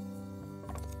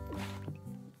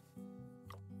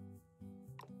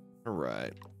 All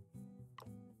right.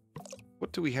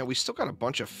 What do we have? We still got a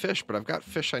bunch of fish, but I've got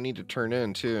fish I need to turn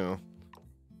in, too.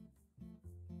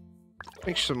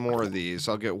 Make some more of these.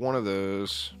 I'll get one of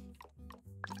those.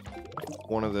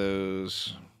 One of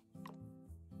those.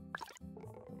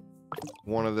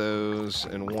 One of those,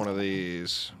 and one of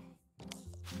these.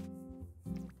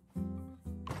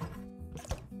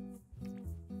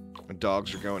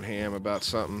 Dogs are going ham about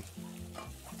something.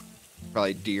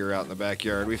 Probably deer out in the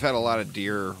backyard. We've had a lot of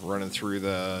deer running through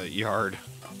the yard.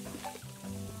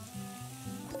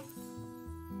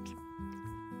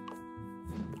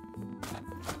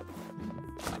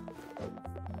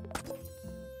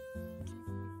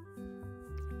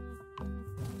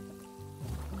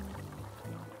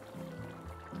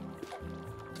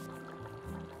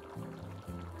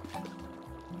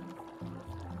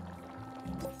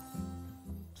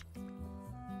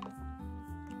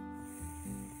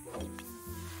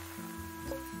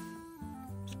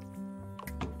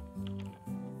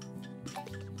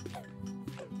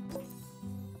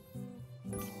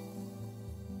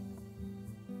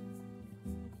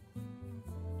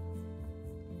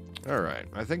 Alright,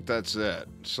 I think that's it.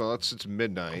 So it's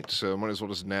midnight, so might as well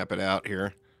just nap it out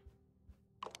here.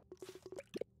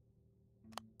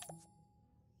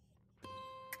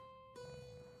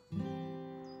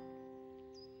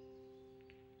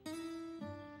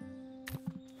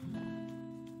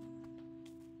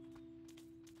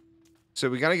 So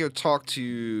we gotta go talk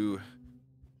to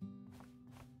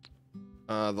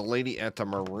the lady at the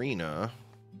marina.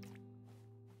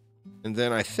 And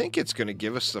then I think it's gonna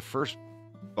give us the first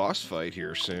boss fight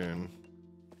here soon.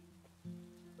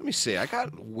 Let me see. I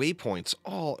got waypoints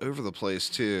all over the place,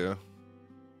 too.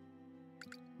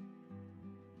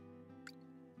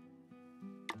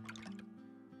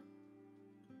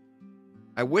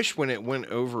 I wish when it went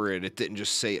over it, it didn't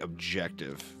just say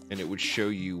objective, and it would show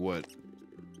you what...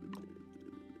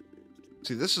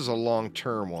 See, this is a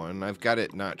long-term one. I've got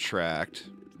it not tracked.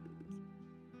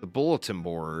 The bulletin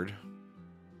board.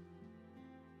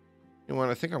 You know what?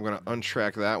 I think I'm going to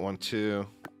untrack that one, too.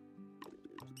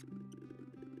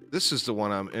 This is the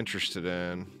one I'm interested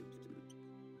in.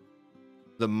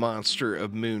 The Monster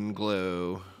of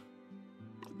Moonglow.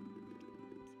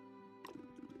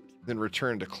 Then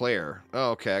return to Claire.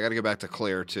 Oh, okay. I got to go back to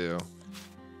Claire, too.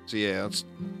 So, yeah, let's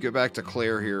go back to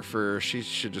Claire here first. She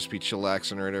should just be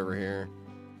chillaxing right over here.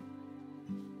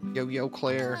 Yo, yo,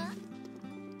 Claire.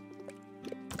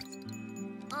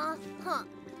 Uh-huh.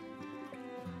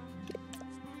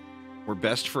 We're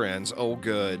best friends. Oh,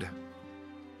 good.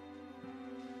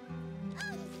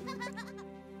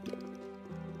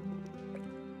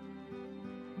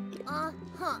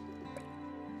 Uh-huh.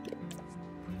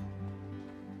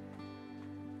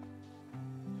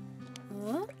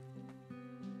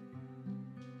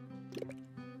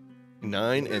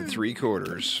 9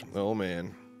 3/4. Oh,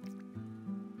 man.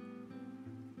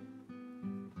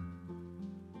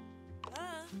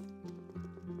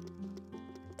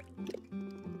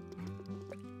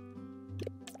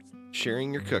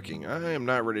 Sharing your cooking. I am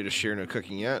not ready to share no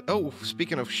cooking yet. Oh,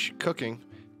 speaking of cooking,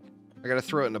 I gotta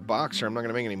throw it in a box or I'm not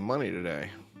gonna make any money today.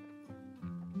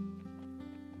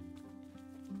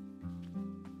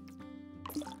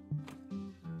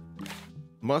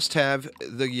 Must have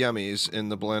the yummies in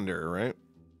the blender, right?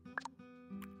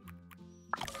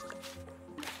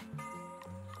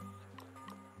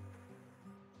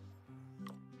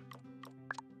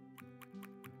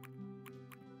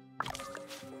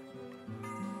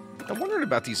 I'm wondering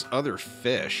about these other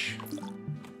fish.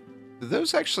 Do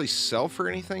those actually sell for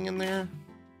anything in there?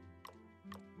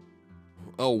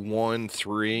 Oh, 1,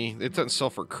 3. It doesn't sell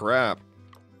for crap.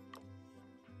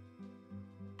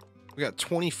 We got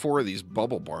 24 of these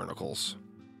bubble barnacles.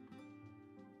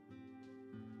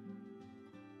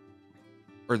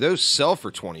 Or those sell for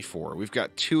 24. We've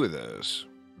got 2 of those.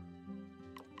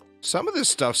 Some of this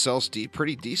stuff sells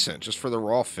pretty decent just for the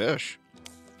raw fish.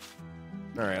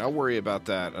 Alright, I'll worry about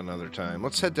that another time.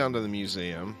 Let's head down to the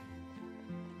museum.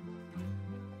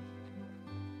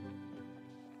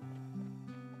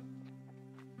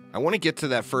 I want to get to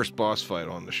that first boss fight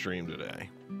on the stream today.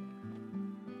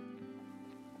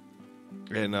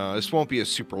 And this won't be a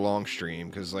super long stream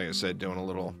because, like I said, doing a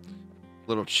little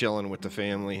chilling with the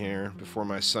family here before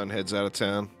my son heads out of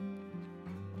town.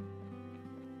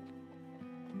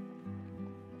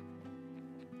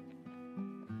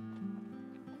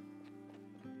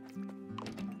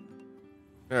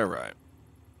 All right.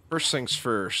 First things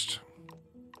first.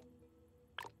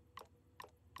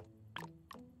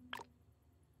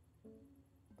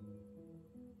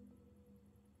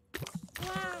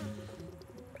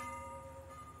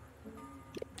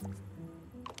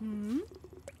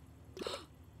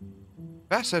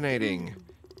 Fascinating.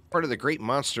 Part of the great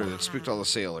monster that spooked all the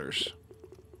sailors.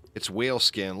 It's whale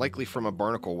skin, likely from a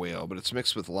barnacle whale, but it's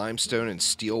mixed with limestone and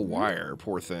steel wire.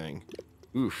 Poor thing.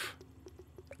 Oof.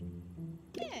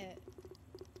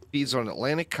 Feeds on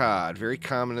Atlantic cod, very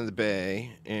common in the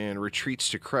bay, and retreats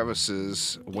to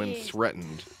crevices when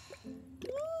threatened.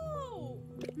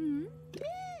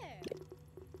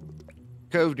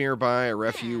 Cove nearby, a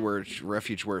refuge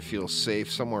where it feels safe,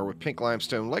 somewhere with pink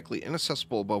limestone, likely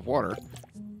inaccessible above water.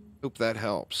 Hope that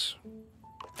helps.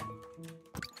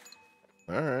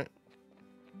 Alright.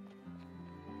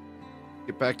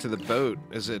 Get back to the boat.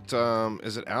 Is it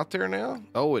out there now?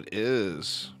 Oh, it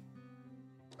is.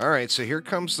 Alright, so here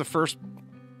comes the first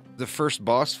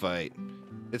boss fight.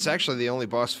 It's actually the only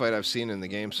boss fight I've seen in the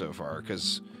game so far,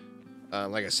 because,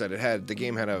 like I said, the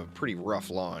game had a pretty rough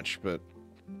launch, but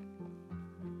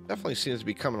definitely seems to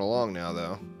be coming along now,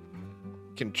 though.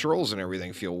 Controls and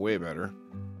everything feel way better.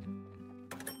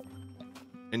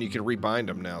 And you can rebind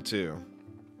them now, too.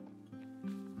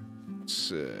 Let's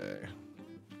see.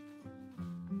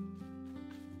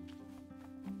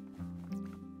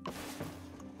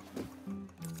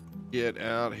 Get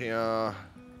out here.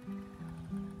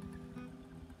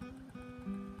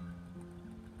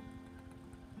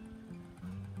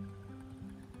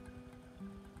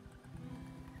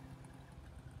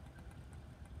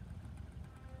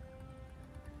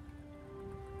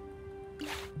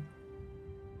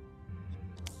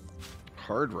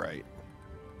 Hard right.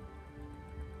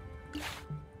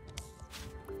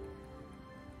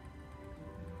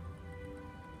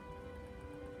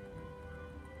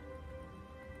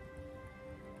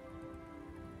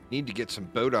 Need to get some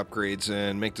boat upgrades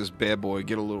in, make this bad boy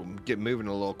get moving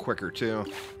a little quicker too.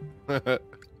 All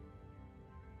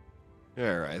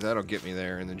Alright, that'll get me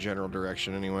there in the general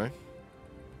direction anyway.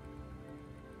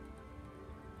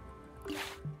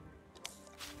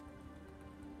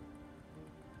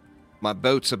 My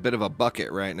boat's a bit of a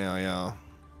bucket right now, y'all.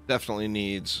 Definitely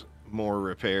needs more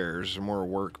repairs, more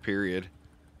work, period.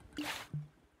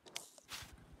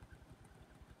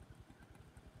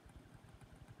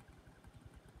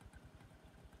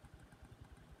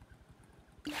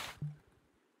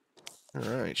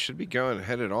 Alright, should be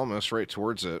headed almost right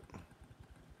towards it.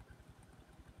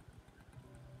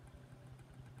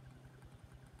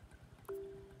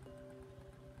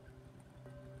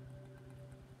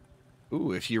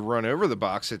 Ooh, if you run over the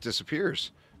box, it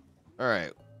disappears.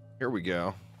 Alright, here we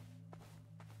go.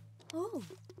 Oh.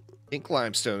 Ink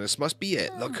limestone, this must be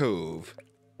it, the cove.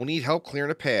 We'll need help clearing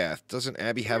a path. Doesn't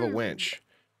Abby have a winch?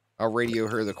 I'll radio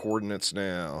her the coordinates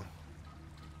now.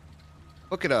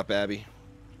 Look it up, Abby.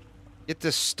 Get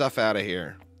this stuff out of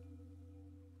here.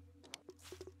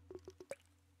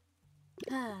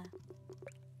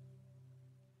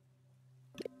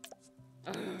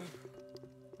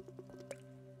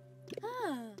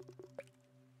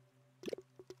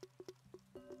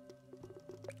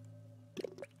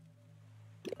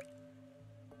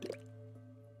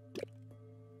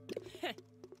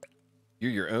 You're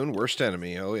your own worst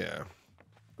enemy. Oh, yeah.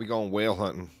 We going whale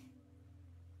hunting.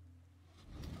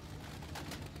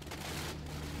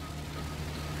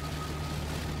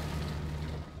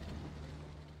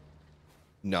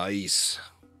 Nice.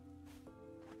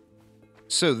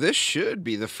 So this should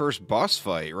be the first boss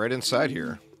fight right inside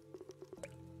here.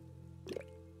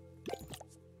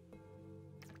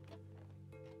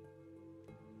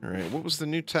 Alright, what was the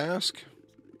new task?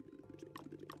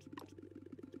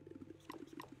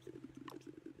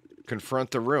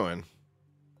 Confront the ruin.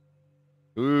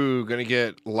 Ooh, gonna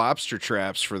get lobster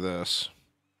traps for this.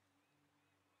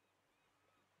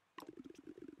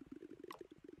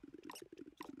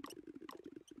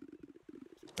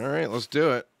 Alright, let's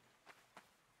do it.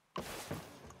 If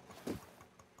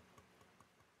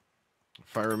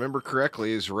I remember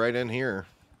correctly, it's right in here.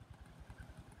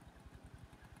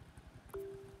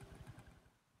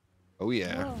 Oh,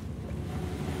 yeah.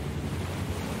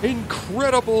 Whoa.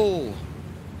 Incredible!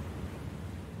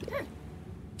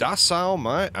 Docile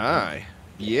my eye.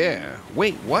 Yeah.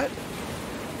 Wait, what?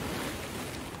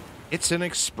 It's an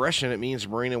expression. It means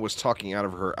Marina was talking out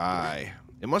of her eye.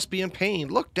 It must be in pain.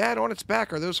 Look, Dad, on its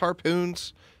back. Are those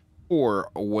harpoons?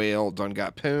 Poor whale done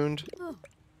got pooned. Oh.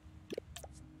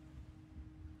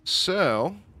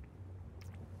 So,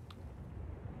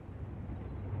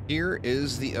 here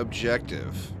is the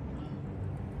objective.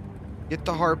 Get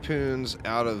the harpoons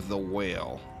out of the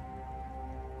whale.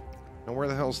 Now, where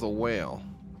the hell's the whale?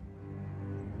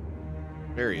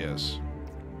 There he is.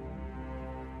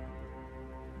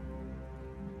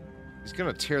 He's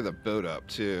gonna tear the boat up,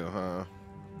 too, huh?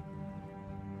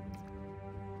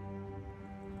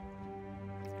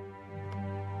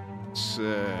 Let's see.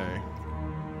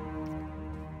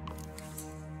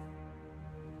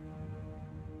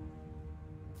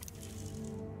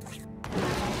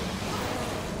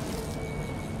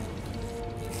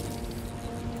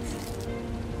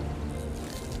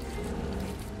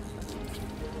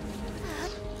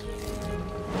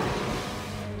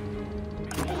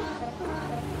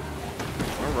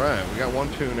 Alright, we got one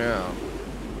poon out.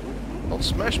 Don't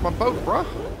smash my boat, bruh.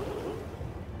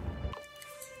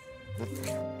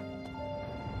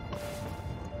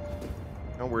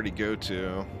 Now where'd he go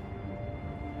to?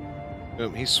 Oh,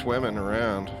 he's swimming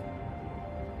around.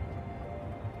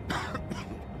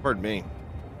 Pardon me.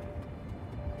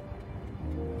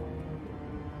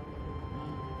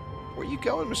 Where you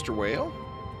going, Mr. Whale?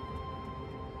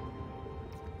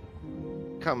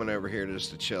 Coming over here just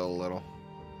to chill a little.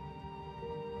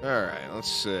 Alright, let's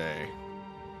see.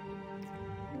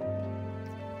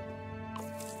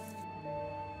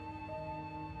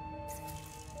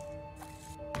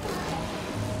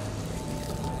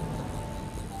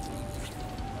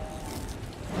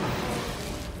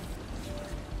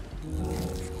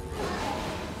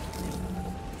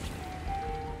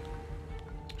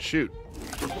 Shoot.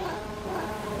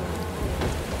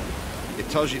 It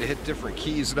tells you to hit different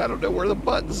keys, and I don't know where the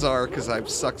buttons are because I've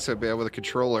sucked so bad with a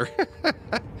controller.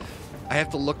 I have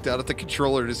to look down at the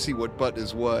controller to see what button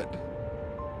is what.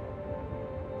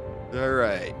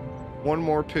 Alright. One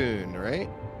more poon, right?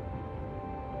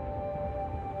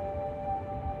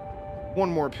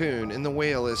 One more poon, and the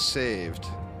whale is saved.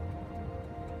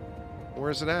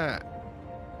 Where's it at?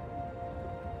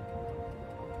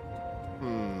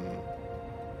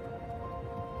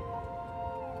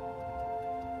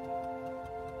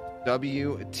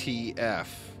 WTF.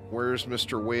 Where's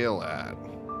Mr. Whale at?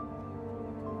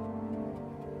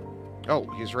 Oh,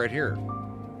 he's right here.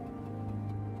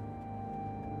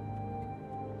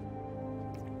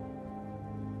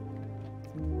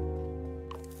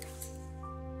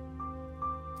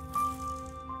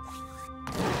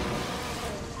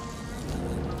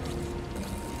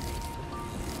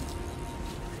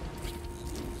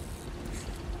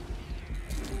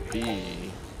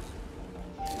 B.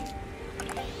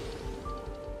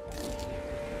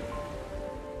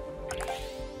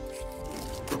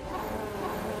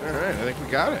 Alright, I think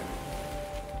we got it.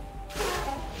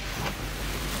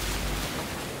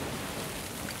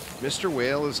 Mr.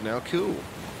 Whale is now cool.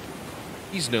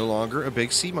 He's no longer a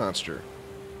big sea monster.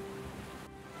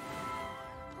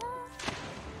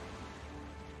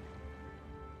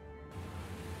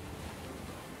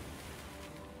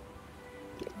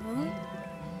 Huh?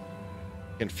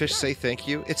 Can fish say thank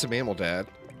you? It's a mammal, Dad.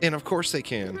 And of course they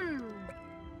can.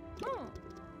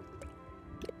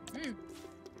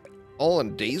 All in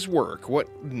a day's work.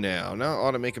 What now? Now I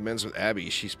ought to make amends with Abby.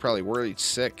 She's probably worried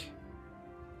sick.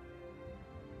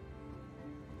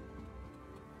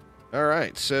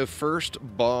 Alright, so first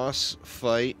boss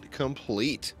fight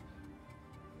complete.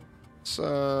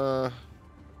 So,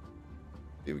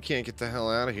 we can't get the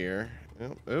hell out of here.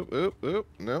 Oh,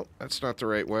 no, that's not the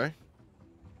right way.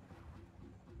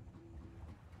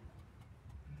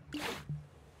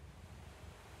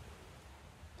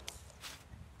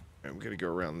 I'm gonna go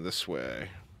around this way.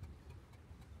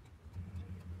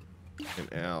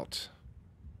 And out.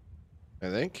 I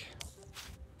think.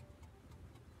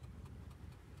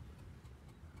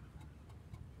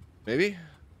 Maybe?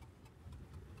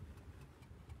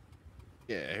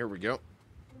 Yeah, here we go.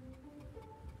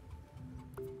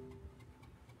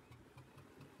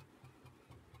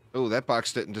 Oh, that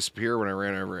box didn't disappear when I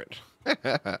ran over it.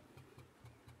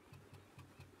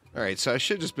 Alright, so I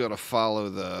should just be able to follow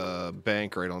the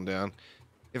bank right on down.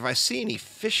 If I see any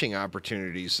fishing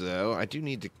opportunities, though, I do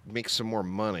need to make some more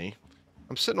money.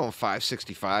 I'm sitting on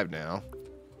 565 now.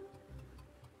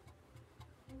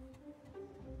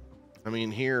 I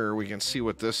mean, here we can see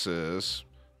what this is.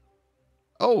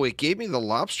 Oh, it gave me the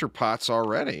lobster pots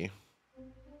already.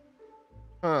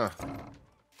 Huh.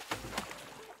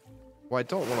 Well, I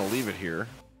don't want to leave it here.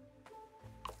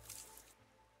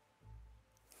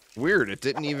 Weird, it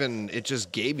didn't even... It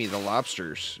just gave me the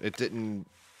lobsters. It didn't...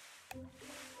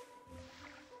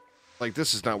 Like,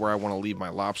 this is not where I want to leave my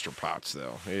lobster pots,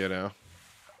 though, you know?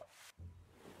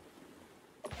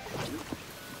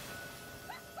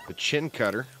 The chin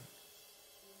cutter.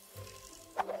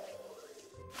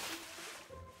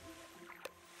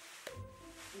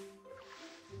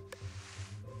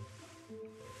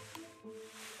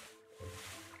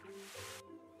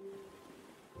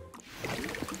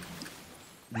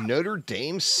 Notre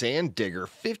Dame Sand Digger,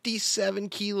 57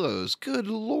 kilos. Good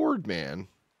Lord, man.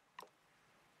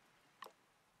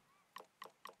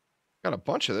 Got a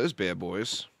bunch of those bad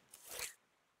boys.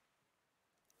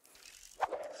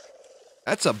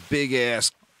 That's a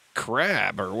big-ass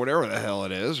crab, or whatever the hell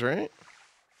it is, right?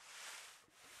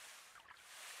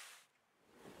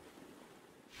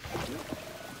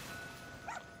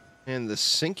 And the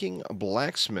sinking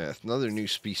blacksmith, another new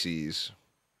species.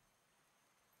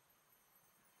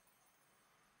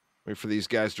 Wait for these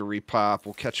guys to repop.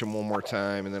 We'll catch them one more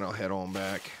time, and then I'll head on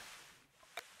back.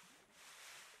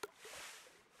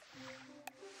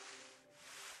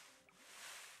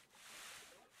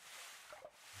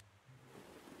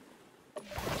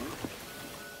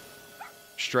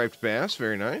 Striped bass,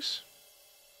 very nice.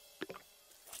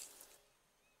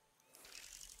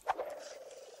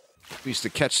 We used to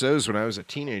catch those when I was a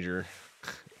teenager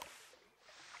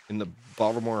in the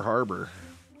Baltimore Harbor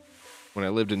when I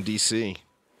lived in D.C.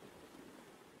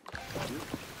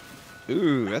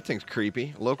 Ooh, that thing's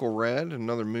creepy. Local red,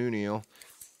 another moon eel.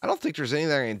 I don't think there's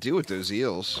anything I can do with those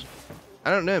eels.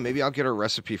 I don't know. Maybe I'll get a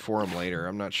recipe for them later.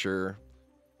 I'm not sure.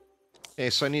 Okay,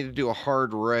 so I need to do a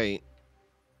hard right.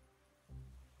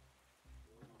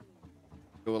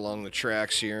 Go along the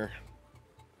tracks here.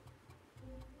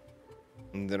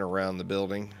 And then around the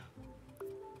building.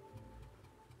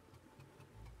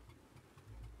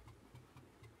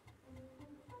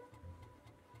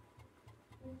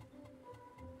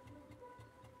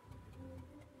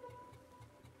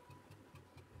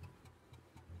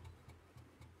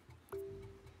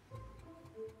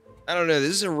 I don't know. This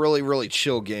is a really, really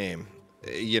chill game.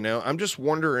 You know, I'm just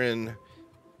wondering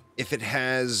if it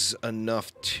has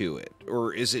enough to it.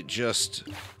 Or is it just...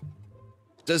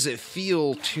 Does it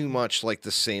feel too much like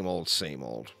the same old,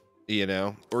 you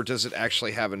know? Or does it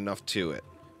actually have enough to it?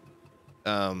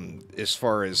 As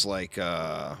far as, like,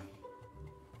 Oop,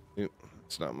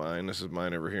 it's not mine. This is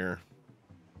mine over here.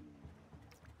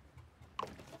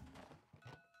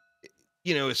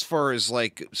 you know, as far as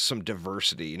like some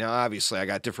diversity. Now, obviously, I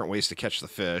got different ways to catch the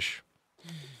fish.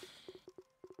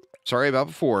 Sorry about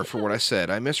before for what I said.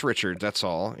 I miss Richard, that's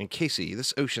all. And Casey,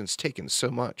 this ocean's taken so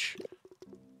much.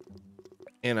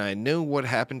 And I know what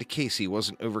happened to Casey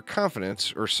wasn't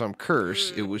overconfidence or some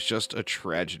curse. It was just a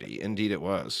tragedy. Indeed it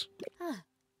was. Huh.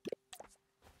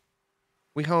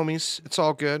 We homies. It's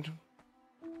all good.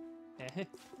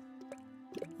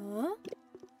 Huh?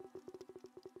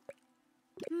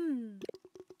 Hmm.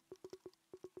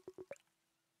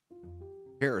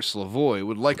 Harris Lavoie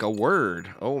would like a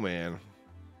word. Oh, man.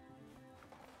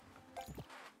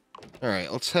 All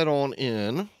right, let's head on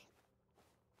in.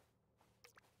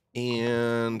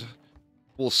 And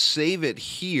we'll save it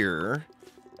here.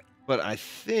 But I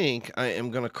think I am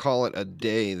going to call it a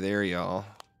day there, y'all.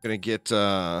 Going to get,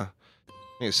 like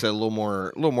I said, a little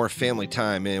more family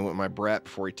time in with my brat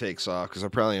before he takes off, because I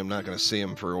probably am not going to see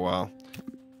him for a while.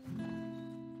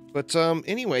 But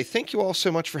anyway, thank you all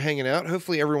so much for hanging out.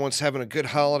 Hopefully everyone's having a good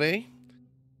holiday.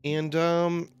 And,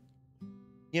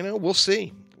 you know, we'll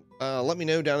see. Let me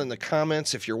know down in the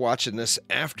comments if you're watching this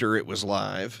after it was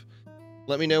live.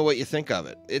 Let me know what you think of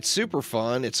it. It's super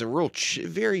fun. It's a real,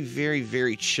 very, very,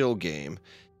 very chill game.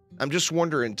 I'm just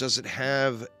wondering, does it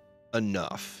have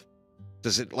enough?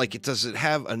 Does it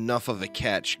have enough of a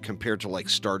catch compared to like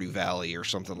Stardew Valley or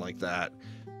something like that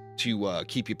to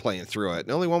keep you playing through it?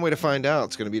 And only one way to find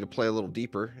out is going to be to play a little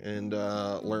deeper and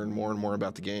learn more and more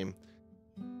about the game.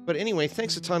 But anyway,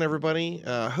 thanks a ton, everybody.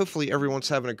 Hopefully everyone's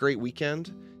having a great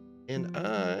weekend. And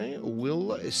I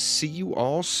will see you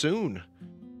all soon.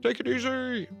 Take it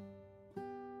easy.